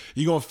 games,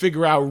 you're going to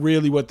figure out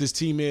really what this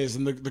team is.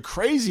 And the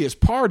craziest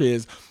part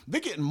is they're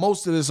getting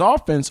most of this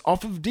offense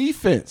off of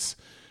defense.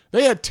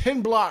 They had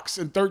 10 blocks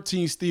and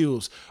 13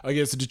 steals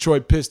against the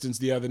Detroit Pistons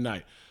the other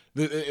night.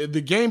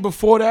 The game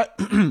before that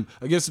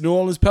against the New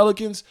Orleans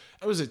Pelicans,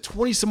 it was at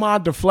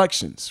 20-some-odd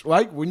deflections.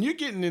 Like when you're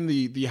getting in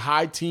the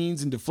high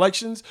teens and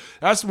deflections,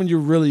 that's when you're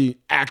really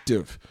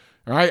active.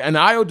 All right, and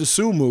Ayo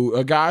Dosunmu,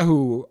 a guy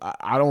who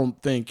I don't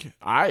think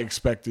I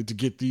expected to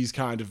get these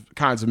kinds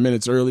of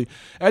minutes early.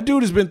 That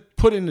dude has been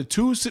put into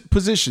 2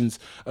 positions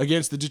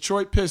against the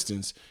Detroit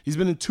Pistons. He's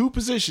been in 2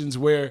 positions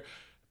where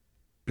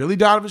Billy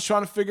Donovan's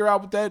trying to figure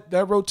out what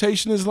that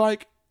rotation is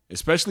like,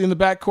 especially in the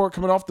backcourt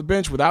coming off the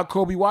bench without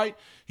Kobe White.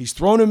 He's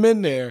thrown him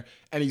in there,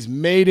 and he's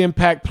made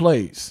impact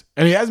plays.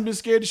 And he hasn't been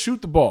scared to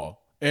shoot the ball.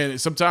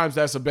 And sometimes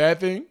that's a bad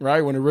thing,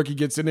 right? When a rookie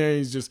gets in there,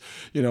 he's just,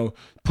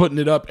 putting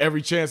it up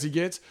every chance he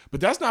gets.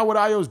 But that's not what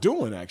Ayo's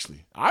doing,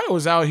 actually.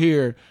 Ayo's out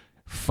here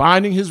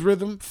finding his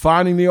rhythm,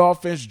 finding the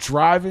offense,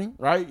 driving,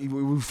 right?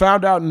 We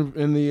found out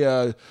in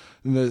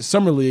the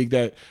summer league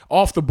that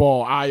off the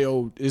ball,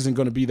 Ayo isn't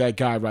going to be that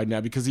guy right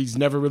now because he's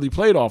never really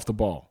played off the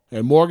ball.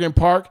 At Morgan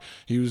Park,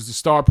 he was the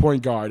star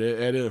point guard.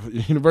 At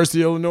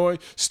University of Illinois,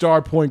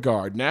 star point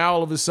guard. Now,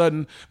 all of a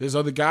sudden, there's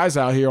other guys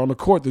out here on the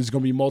court. There's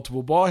going to be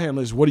multiple ball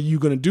handlers. What are you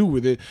going to do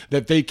with it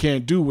that they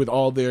can't do with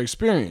all their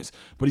experience?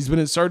 But he's been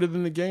inserted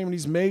in the game, and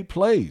he's made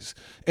plays.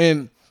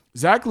 And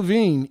Zach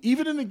LaVine,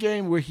 even in the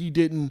game where he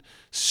didn't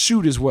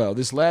shoot as well,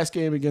 this last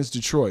game against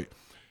Detroit,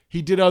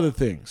 he did other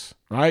things,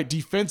 right?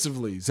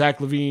 Defensively, Zach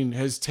LaVine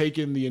has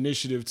taken the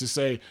initiative to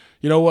say,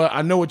 you know what,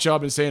 I know what y'all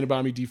been saying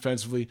about me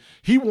defensively.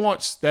 He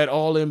wants that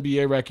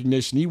all-NBA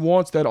recognition. He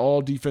wants that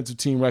all-defensive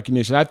team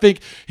recognition. I think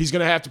he's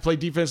going to have to play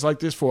defense like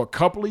this for a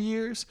couple of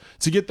years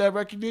to get that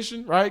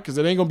recognition, right? Because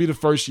it ain't going to be the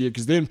first year,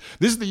 because then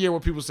this is the year where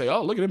people say,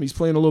 oh, look at him, he's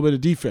playing a little bit of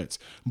defense.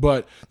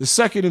 But the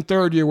second and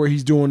third year where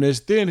he's doing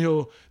this, then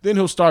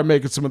he'll start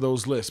making some of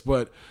those lists.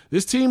 But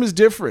this team is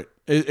different.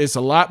 It's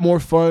a lot more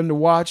fun to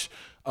watch.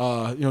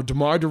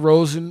 DeMar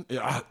DeRozan,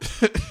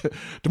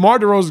 DeMar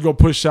DeRozan's going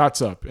to push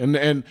shots up.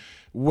 And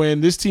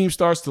when this team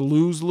starts to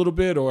lose a little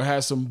bit or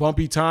has some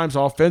bumpy times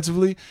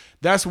offensively,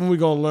 that's when we're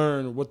going to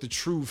learn what the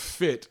true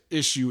fit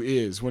issue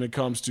is when it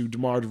comes to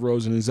DeMar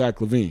DeRozan and Zach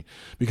LaVine.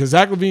 Because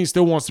Zach LaVine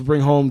still wants to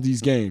bring home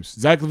these games.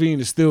 Zach LaVine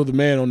is still the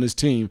man on this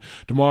team.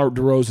 DeMar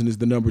DeRozan is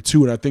the number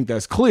 2, and I think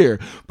that's clear.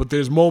 But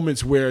there's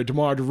moments where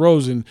DeMar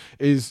DeRozan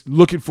is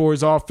looking for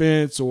his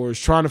offense or is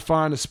trying to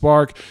find a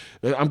spark.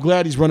 I'm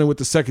glad he's running with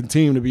the second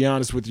team, to be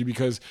honest with you,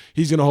 because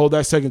he's going to hold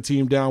that second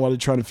team down while they're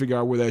trying to figure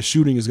out where that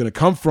shooting is going to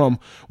come from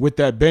with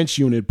that bench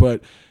unit.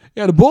 But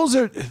yeah, the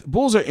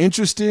Bulls are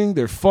interesting.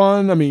 They're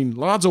fun. I mean,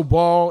 Lonzo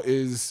Ball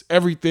is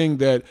everything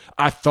that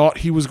I thought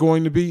he was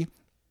going to be.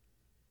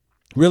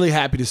 Really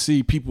happy to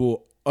see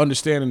people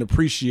understand and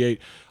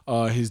appreciate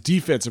his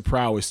defensive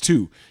prowess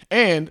too.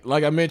 And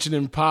like I mentioned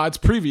in pods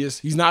previous,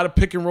 he's not a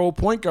pick and roll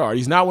point guard.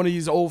 He's not one of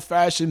these old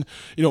fashioned,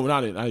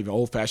 not even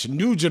old fashioned,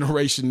 new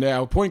generation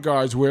now point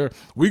guards where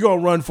we're going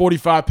to run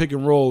 45 pick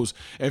and rolls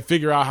and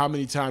figure out how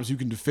many times you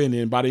can defend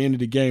it. And by the end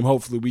of the game,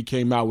 hopefully we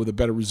came out with a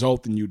better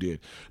result than you did.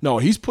 No,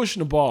 he's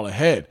pushing the ball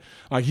ahead.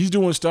 Like he's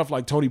doing stuff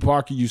like Tony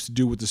Parker used to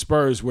do with the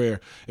Spurs where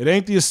it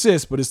ain't the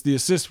assist, but it's the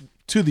assist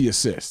to the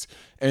assist.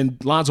 And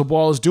Lonzo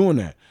Ball is doing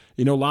that.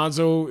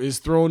 Lonzo is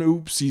throwing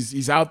oops.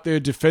 He's out there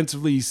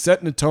defensively. He's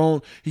setting the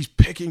tone. He's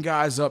picking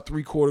guys up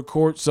 3/4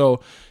 court. So,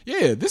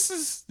 yeah, this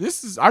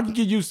is I can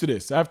get used to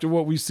this after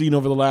what we've seen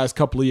over the last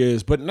couple of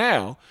years. But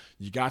now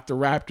you got the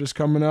Raptors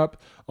coming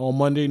up on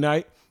Monday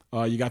night.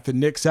 You got the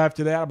Knicks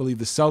after that. I believe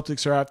the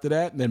Celtics are after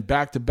that. And then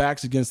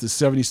back-to-backs against the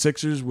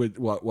 76ers with,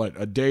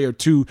 a day or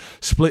two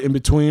split in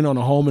between on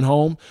a home and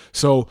home.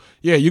 So,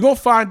 yeah, you're going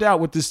to find out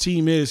what this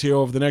team is here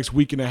over the next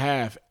week and a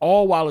half,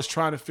 all while it's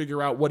trying to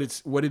figure out what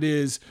it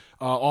is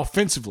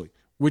offensively,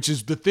 which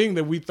is the thing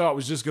that we thought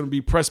was just going to be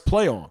press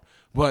play on.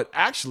 But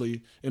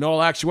actually, in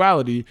all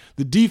actuality,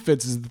 the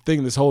defense is the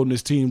thing that's holding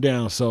this team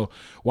down. So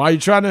while you're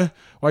trying to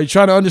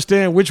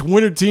understand which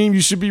winter team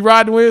you should be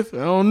riding with, I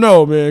don't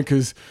know, man,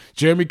 because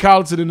Jeremy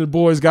Collinson and the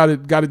boys got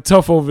it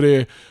tough over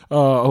there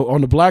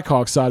on the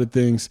Blackhawks side of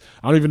things.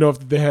 I don't even know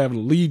if they have a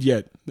lead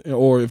yet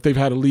or if they've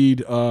had a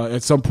lead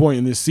at some point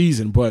in this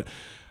season. But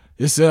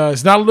it's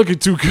not looking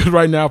too good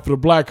right now for the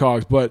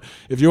Blackhawks. But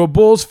if you're a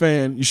Bulls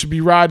fan, you should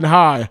be riding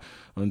high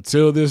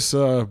until this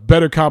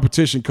better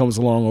competition comes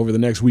along over the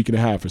next week and a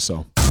half or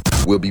so.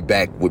 We'll be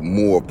back with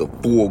more of the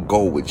Full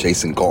Go with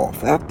Jason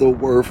Goff after a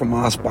word from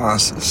our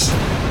sponsors.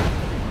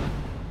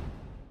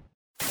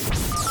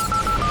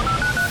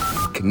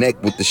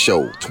 Connect with the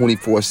show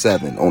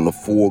 24/7 on the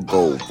Full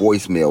Go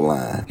voicemail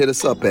line. Hit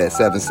us up at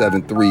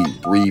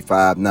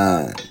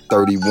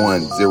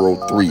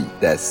 773-359-3103.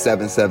 That's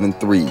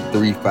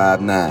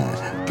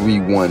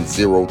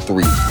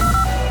 773-359-3103.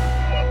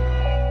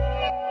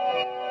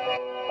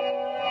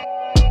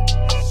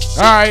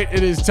 All right,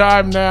 it is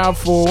time now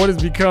for what has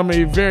become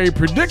a very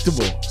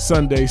predictable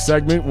Sunday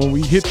segment. When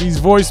we hit these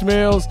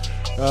voicemails,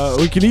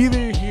 we can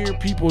either hear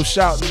people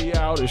shouting me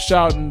out or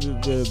shouting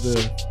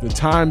the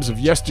times of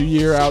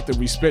yesteryear out that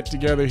we spent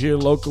together here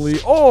locally,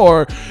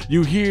 or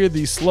you hear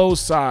the slow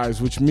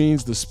sighs, which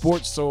means the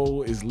sports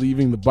soul is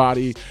leaving the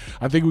body.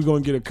 I think we're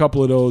going to get a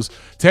couple of those.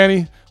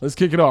 Tanny, let's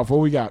kick it off. What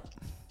we got?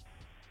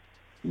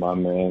 My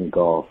man,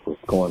 Golf.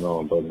 What's going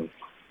on, brother?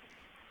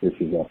 This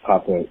is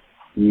Papa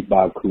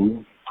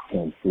Ibaku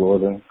in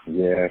Florida.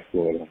 Yeah,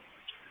 Florida.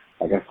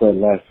 Like I said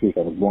last week,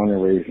 I was born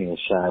and raised here in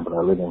Chi, but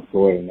I live in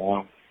Florida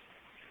now.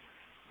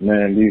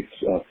 Man, these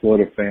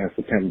Florida fans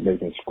for Tampa Bay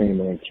been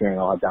screaming and cheering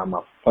all down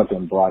my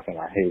fucking block, and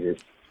I hate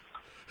it.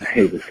 I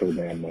hate it so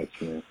damn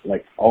much, man.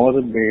 Like, all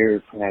the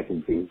Bears had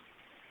to do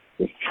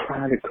is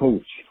try to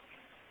coach.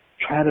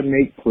 Try to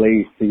make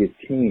plays for your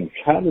team.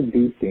 Try to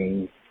do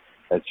things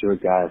that your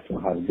guys know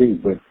how to do.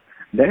 But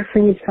that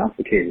seems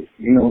complicated.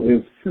 You know,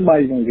 if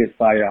somebody's going to get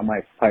fired, I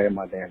might fire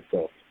my damn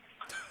self.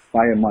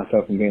 Fire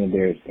myself from being a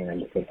Bears fan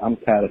because I'm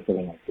tired of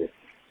feeling like this.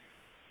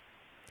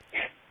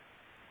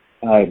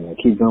 All right, man.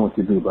 Keep doing what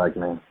you do, black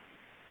man.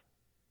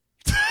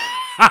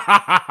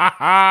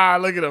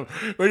 Look at him.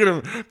 Look at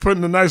him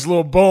putting a nice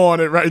little bow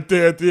on it right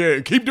there at the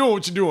end. Keep doing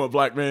what you're doing,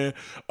 black man.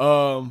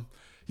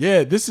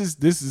 Yeah, this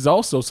is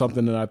also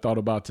something that I thought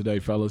about today,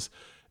 fellas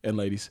and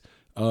ladies.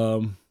 Why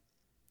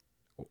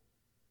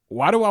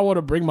do I want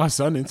to bring my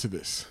son into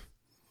this?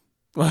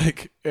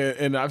 Like,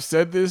 and I've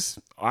said this.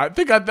 I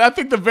think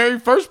the very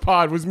first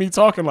pod was me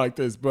talking like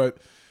this, but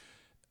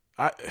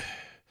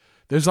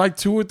there's like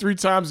 2 or 3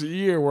 times a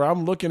year where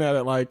I'm looking at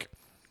it like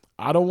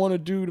I don't want to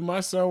do to my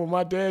son what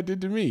my dad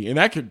did to me, and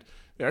that could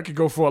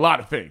go for a lot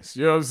of things.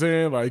 You know what I'm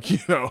saying? Like, you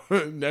know,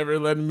 never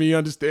letting me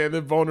understand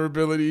that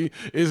vulnerability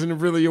isn't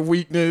really a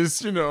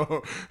weakness. You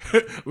know,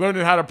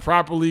 learning how to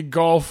properly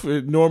golf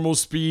at normal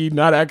speed,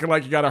 not acting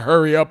like you got to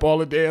hurry up all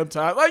the damn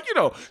time. Like, you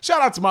know,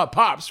 shout out to my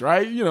pops,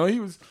 right? You know,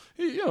 he was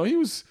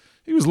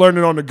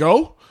learning on the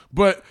go,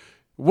 but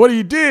what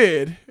he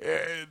did,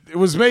 it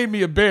was made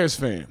me a Bears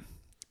fan.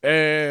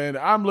 And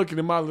I'm looking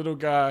at my little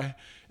guy.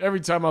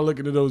 Every time I look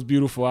into those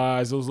beautiful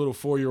eyes, those little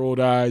 4-year-old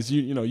eyes,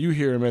 you know, you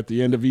hear him at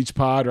the end of each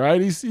pod, right?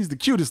 He's the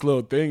cutest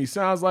little thing. He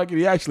sounds like it.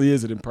 He actually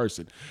is it in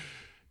person.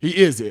 He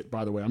is it,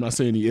 by the way. I'm not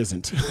saying he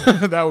isn't.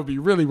 That would be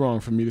really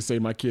wrong for me to say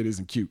my kid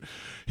isn't cute.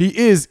 He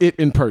is it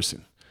in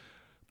person.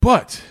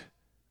 But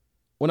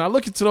when I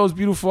look into those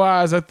beautiful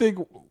eyes, I think,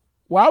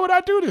 why would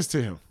I do this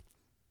to him?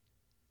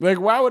 Like,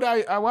 why would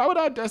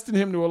I destine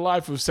him to a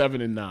life of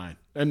 7 and 9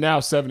 and now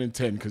 7 and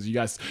 10 because you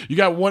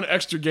got one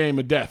extra game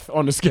of death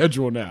on the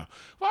schedule now?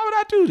 Why would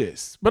I do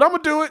this? But I'm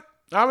gonna do it.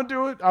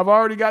 I've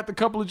already got the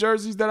couple of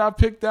jerseys that I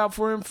picked out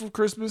for him for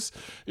Christmas.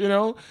 You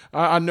know,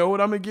 I know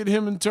what I'm gonna get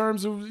him in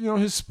terms of, you know,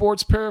 his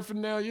sports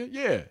paraphernalia.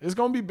 Yeah, it's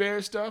gonna be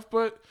Bear stuff,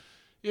 but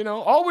you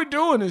know, all we're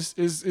doing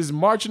is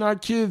marching our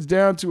kids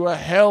down to a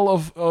hell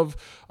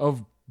of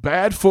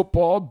bad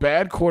football,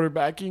 bad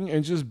quarterbacking,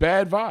 and just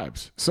bad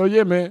vibes. So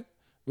yeah, man.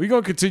 We're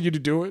going to continue to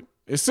do it.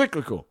 It's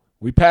cyclical.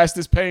 We pass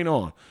this pain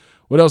on.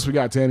 What else we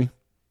got, Tanny?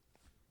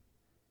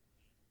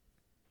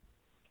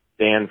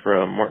 Dan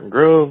from Morton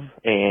Grove,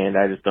 and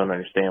I just don't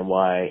understand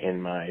why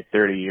in my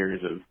 30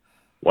 years of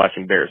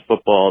watching Bears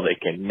football, they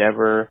can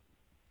never,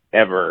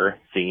 ever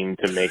seem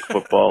to make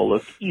football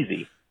look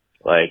easy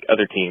like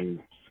other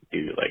teams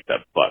do, like the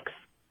Bucks.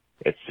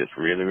 It's just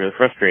really, really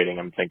frustrating.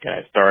 I'm thinking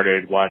I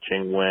started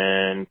watching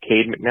when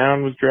Cade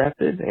McNown was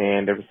drafted,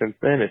 and ever since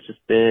then, it's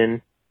just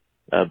been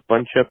a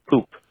bunch of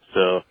poop.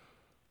 So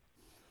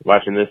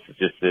watching this is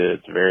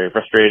it's very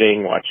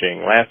frustrating.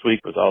 Watching last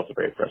week was also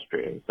very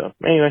frustrating. So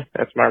anyway,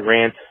 that's my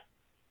rant.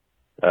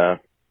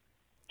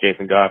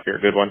 Jason Goff, you're a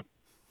good one.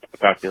 I'll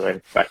talk to you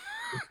later. Bye.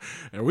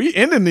 And we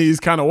ending these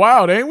kind of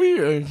wild, ain't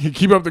we?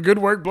 Keep up the good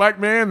work, black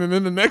man. And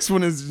then the next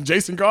one is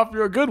Jason Goff,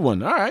 you're a good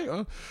one. All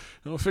right.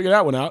 We'll figure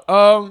that one out.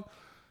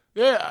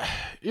 Yeah,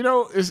 you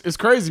know, it's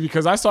crazy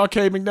because I saw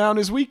Cade McNown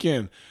this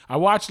weekend. I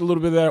watched a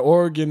little bit of that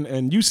Oregon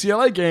and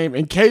UCLA game,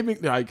 and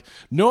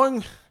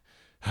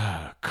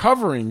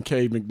covering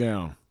Cade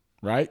McNown,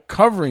 right?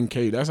 Covering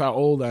Cade, that's how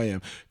old I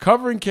am.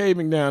 Covering Cade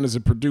McNown as a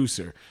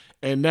producer,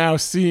 and now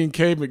seeing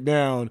Cade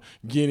McNown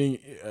getting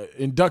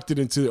inducted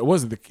into,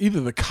 either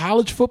the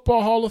College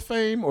Football Hall of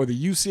Fame or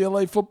the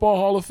UCLA Football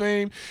Hall of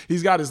Fame.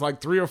 He's got his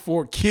 3 or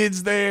 4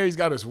 kids there. He's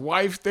got his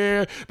wife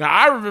there. Now,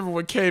 I remember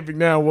what Cade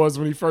McNown was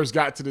when he first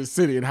got to this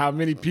city and how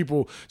many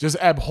people just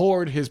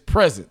abhorred his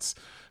presence.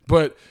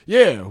 But,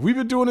 yeah, we've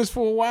been doing this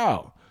for a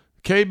while.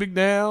 Cade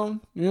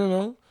McNown, you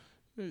know,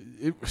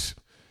 it was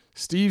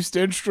Steve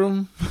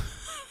Stenstrom,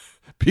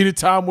 Peter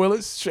Tom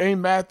Willis, Shane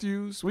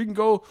Matthews. We can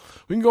go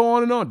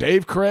on and on.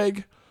 Dave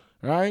Craig,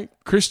 right?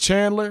 Chris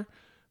Chandler.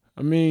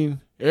 I mean,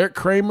 Eric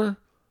Kramer.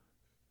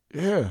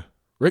 Yeah.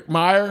 Rick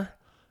Meyer.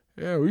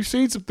 Yeah, we've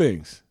seen some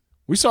things.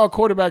 We saw a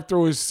quarterback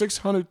throw his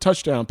 600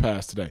 touchdown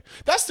pass today.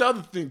 That's the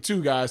other thing,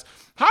 too, guys.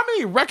 How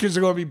many records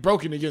are going to be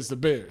broken against the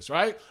Bears,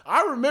 right?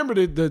 I remember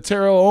the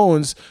Terrell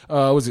Owens,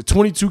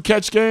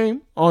 22-catch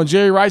game on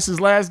Jerry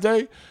Rice's last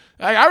day?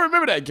 I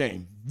remember that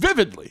game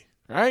vividly,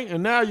 right?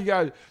 And now you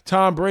got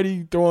Tom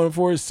Brady throwing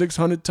for his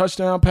 600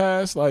 touchdown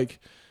pass. Like,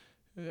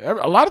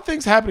 a lot of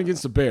things happen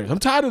against the Bears. I'm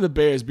tired of the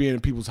Bears being in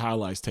people's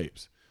highlights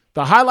tapes.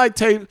 The highlight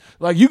tape,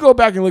 like you go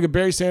back and look at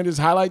Barry Sanders'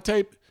 highlight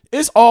tape,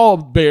 it's all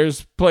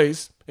Bears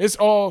plays. It's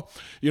all,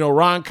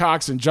 Ron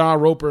Cox and John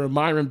Roper and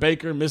Myron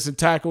Baker missing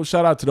tackles.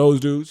 Shout out to those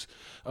dudes.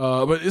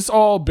 But it's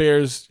all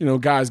Bears,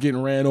 guys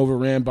getting ran over,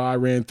 ran by,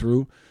 ran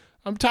through.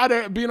 I'm tired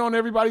of being on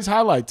everybody's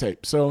highlight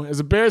tape. So as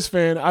a Bears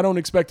fan, I don't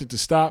expect it to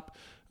stop.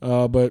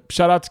 But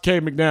shout out to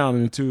Cade McNown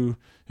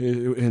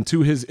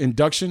into his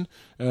induction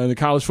in the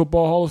College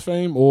Football Hall of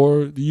Fame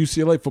or the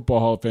UCLA Football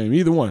Hall of Fame,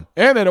 either one.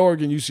 And that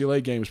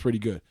Oregon-UCLA game was pretty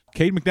good.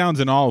 Cade McNown's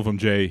in all of them,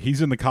 Jay.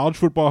 He's in the College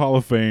Football Hall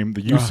of Fame,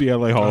 the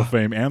UCLA Hall of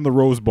Fame, and the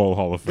Rose Bowl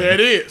Hall of Fame. There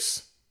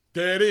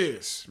it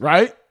is,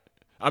 right?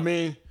 I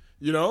mean,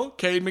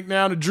 Cade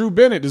McNown and Drew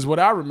Bennett is what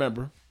I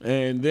remember.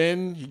 And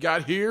then he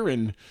got here,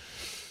 and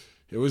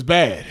it was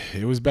bad.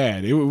 It was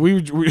bad.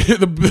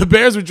 The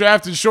Bears were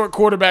drafting short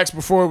quarterbacks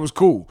before it was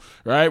cool,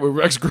 right? With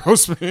Rex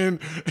Grossman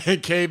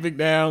and Cade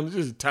McNown,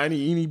 just tiny,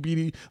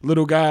 eeny-beeny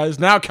little guys.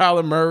 Now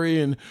Kyler Murray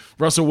and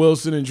Russell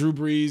Wilson and Drew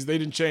Brees, they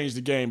didn't change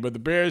the game. But the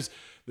Bears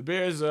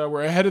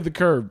were ahead of the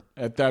curve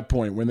at that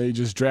point when they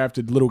just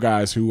drafted little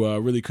guys who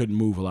really couldn't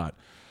move a lot.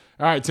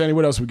 All right, Tanny,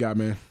 what else we got,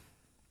 man?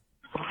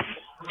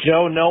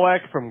 Joe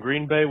Nowak from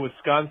Green Bay,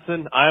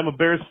 Wisconsin. I am a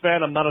Bears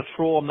fan. I'm not a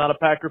troll. I'm not a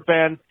Packer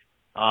fan.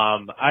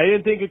 I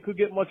didn't think it could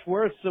get much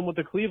worse than with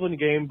the Cleveland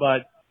game,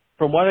 but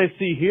from what I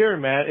see here,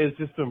 man, it's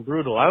just been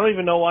brutal. I don't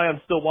even know why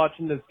I'm still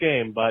watching this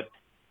game, but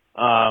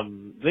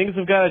things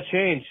have got to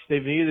change.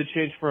 They've needed to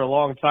change for a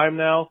long time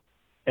now,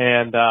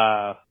 and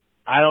I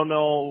don't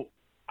know.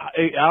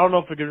 I don't know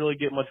if it could really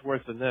get much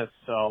worse than this,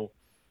 so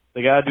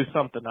they got to do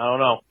something. I don't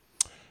know.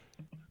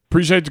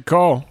 Appreciate the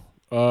call.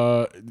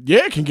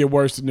 Yeah, it can get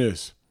worse than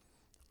this.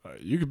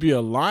 You could be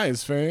a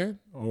Lions fan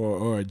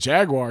or a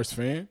Jaguars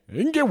fan.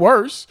 It can get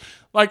worse.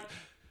 Like,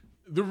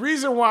 the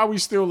reason why we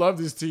still love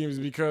this team is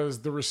because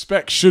the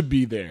respect should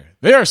be there.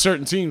 There are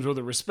certain teams where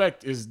the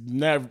respect is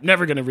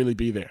never going to really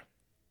be there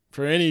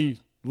for any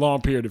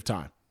long period of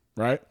time,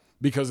 right?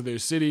 Because of their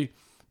city,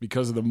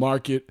 because of the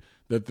market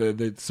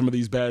that some of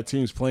these bad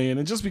teams play in,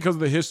 and just because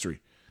of the history.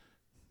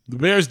 The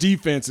Bears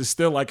defense is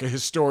still like a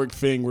historic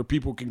thing where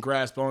people can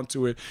grasp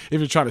onto it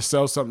if you're trying to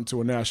sell something to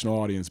a national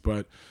audience.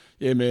 But,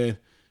 yeah, man,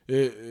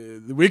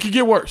 it could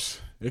get worse.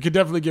 It could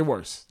definitely get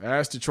worse.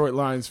 Ask Detroit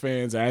Lions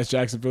fans. Ask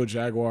Jacksonville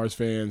Jaguars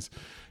fans.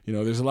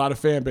 There's a lot of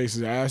fan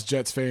bases. Ask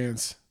Jets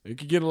fans. It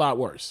could get a lot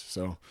worse.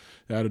 So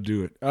that'll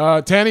do it.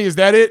 Tanny, is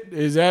that it?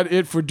 Is that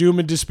it for Doom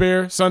and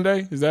Despair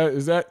Sunday? Is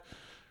that?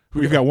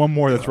 We've got one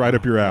more that's right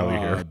up your alley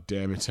here. Oh,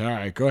 damn it. All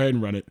right, go ahead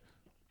and run it.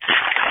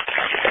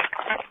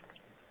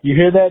 You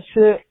hear that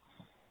shit?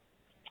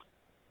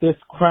 This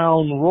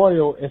Crown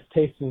Royal is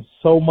tasting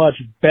so much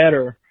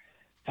better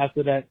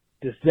after that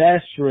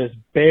disastrous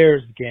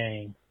Bears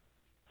game.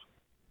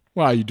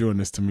 Why are you doing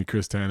this to me,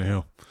 Chris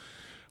Tannehill?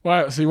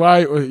 Why?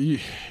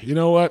 You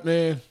know what,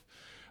 man?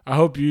 I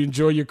hope you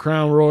enjoy your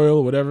Crown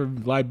Royal, whatever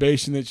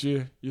libation that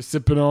you're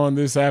sipping on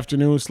this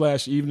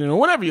afternoon/evening, or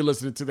whenever you're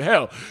listening to the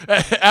hell.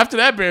 After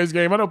that Bears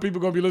game, I know people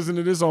are going to be listening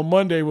to this on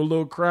Monday with a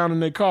little Crown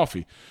in their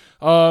coffee.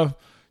 I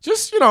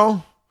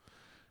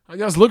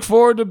guess look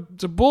forward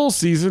to Bull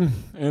season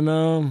and,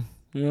 the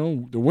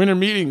winter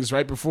meetings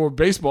right before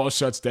baseball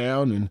shuts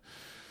down. And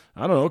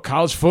I don't know,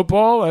 college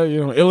football,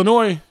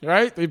 Illinois,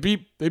 right? They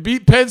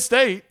beat Penn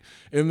State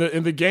in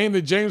the game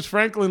that James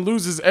Franklin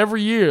loses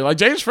every year. Like,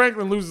 James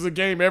Franklin loses a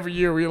game every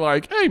year where you're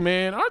like, hey,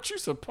 man, aren't you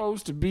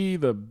supposed to be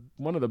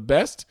one of the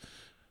best?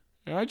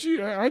 Aren't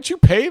you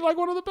paid like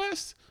one of the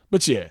best?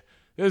 But, yeah,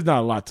 there's not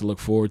a lot to look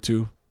forward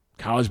to.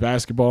 College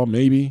basketball,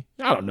 maybe.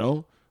 I don't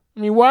know. I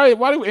mean, why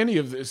does any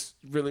of this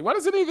really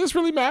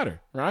matter,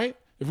 right?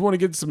 If we want to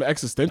get some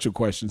existential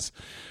questions.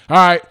 All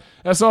right,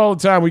 that's all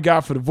the time we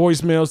got for the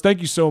voicemails. Thank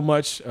you so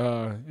much.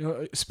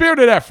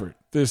 Spirited effort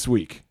this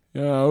week.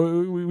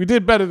 We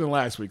did better than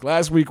last week.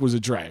 Last week was a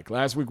drag.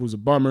 Last week was a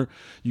bummer.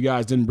 You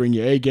guys didn't bring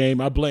your A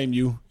game. I blame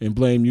you and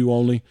blame you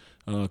only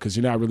because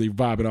you're not really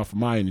vibing off of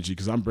my energy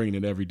because I'm bringing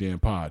it every damn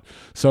pod.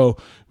 So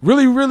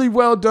really, really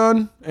well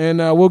done. And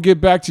we'll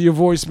get back to your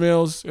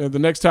voicemails. The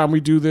next time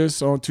we do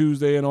this on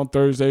Tuesday and on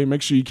Thursday,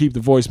 make sure you keep the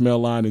voicemail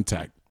line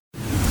intact.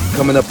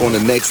 Coming up on the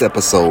next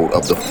episode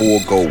of The Full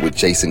Go with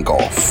Jason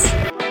Goff.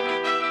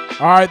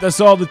 All right,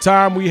 that's all the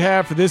time we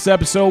have for this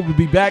episode. We'll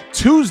be back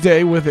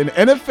Tuesday with an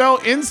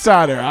NFL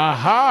Insider.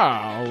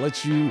 Aha! I'll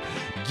let you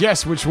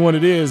guess which one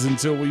it is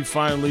until we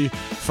finally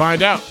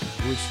find out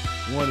which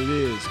one it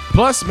is.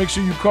 Plus, make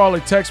sure you call or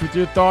text with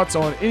your thoughts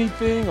on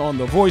anything on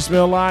the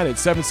voicemail line at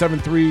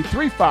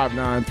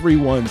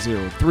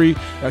 773-359-3103.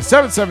 That's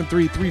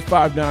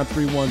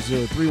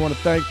 773-359-3103. I want to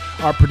thank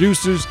our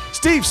producers,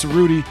 Steve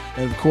Cerruti,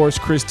 and, of course,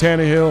 Chris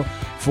Tannehill,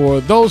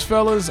 For those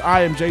fellas,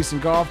 I am Jason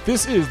Goff.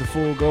 This is the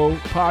Full Go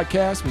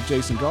Podcast with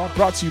Jason Goff,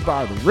 brought to you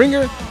by The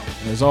Ringer.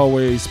 And as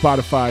always,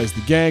 Spotify is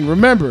the gang.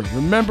 Remember,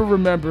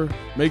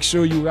 make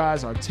sure you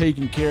guys are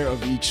taking care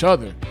of each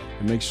other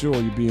and make sure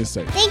you're being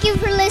safe. Thank you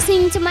for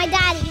listening to my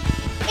daddy.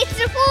 It's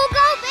the Full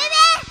Go